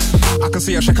 I can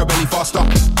see her shake her belly faster.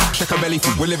 Shake her belly.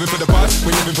 We're living for the buzz,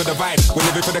 we're living for the vibe. We're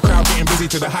living for the crowd, getting busy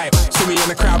to the hype. See me in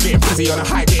the crowd, getting busy on the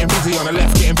high, getting busy on the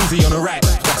left, getting busy on the right.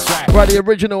 That's right. Right, the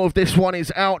original of this one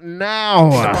is out now.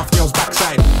 The Buff Girl's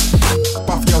backside.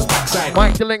 Buff Girl's backside.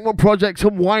 Mike the Linkman Project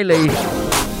and Wiley.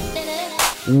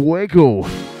 Wiggle.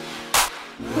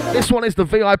 This one is the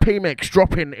VIP mix,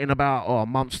 dropping in about a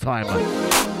month's time.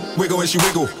 Wiggle when she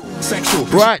wiggle. Sexual.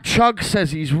 Right, Chug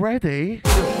says he's ready.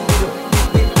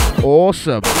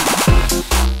 Awesome.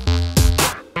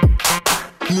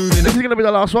 This is going to be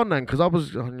the last one then, because I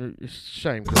was... it's a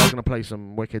shame, because I was going to play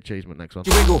some Wicked Cheeseman next one.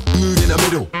 Wiggle, move in the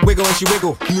middle. Wiggle when she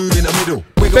wiggle, move in the middle.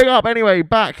 Wiggle. Big up anyway,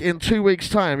 back in 2 weeks'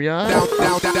 time, yeah? Down,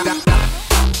 down, down, down, down.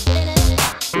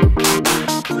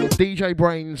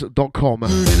 DJBrainZ.com.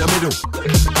 Move in the middle.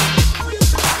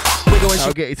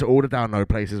 I'll get you to all the download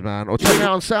places, man. Or check it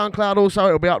out on SoundCloud also,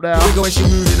 it'll be up there. Wiggle when she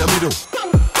move in the middle.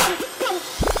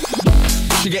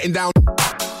 She getting down,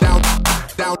 down,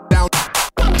 down, down.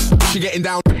 She getting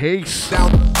down. Peace.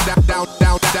 Down, down, down,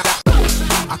 down, down.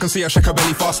 I can see her shake her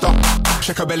belly faster.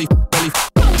 Shake her belly, belly.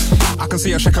 I can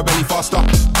see her shake her belly faster.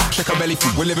 Shake her belly.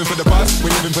 We're living for the buzz, we're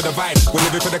living for the vibe. We're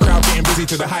living for the crowd, getting busy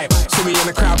to the hype. See me in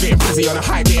the crowd, getting busy on the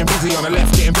high, getting busy on the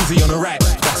left, getting busy on the right.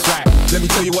 That's right. Let me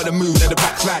tell you what the move at the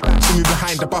back's like. See me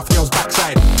behind the buff girl's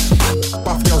backside.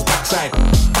 Buff girl's backside.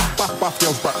 Buff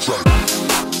girl's backside.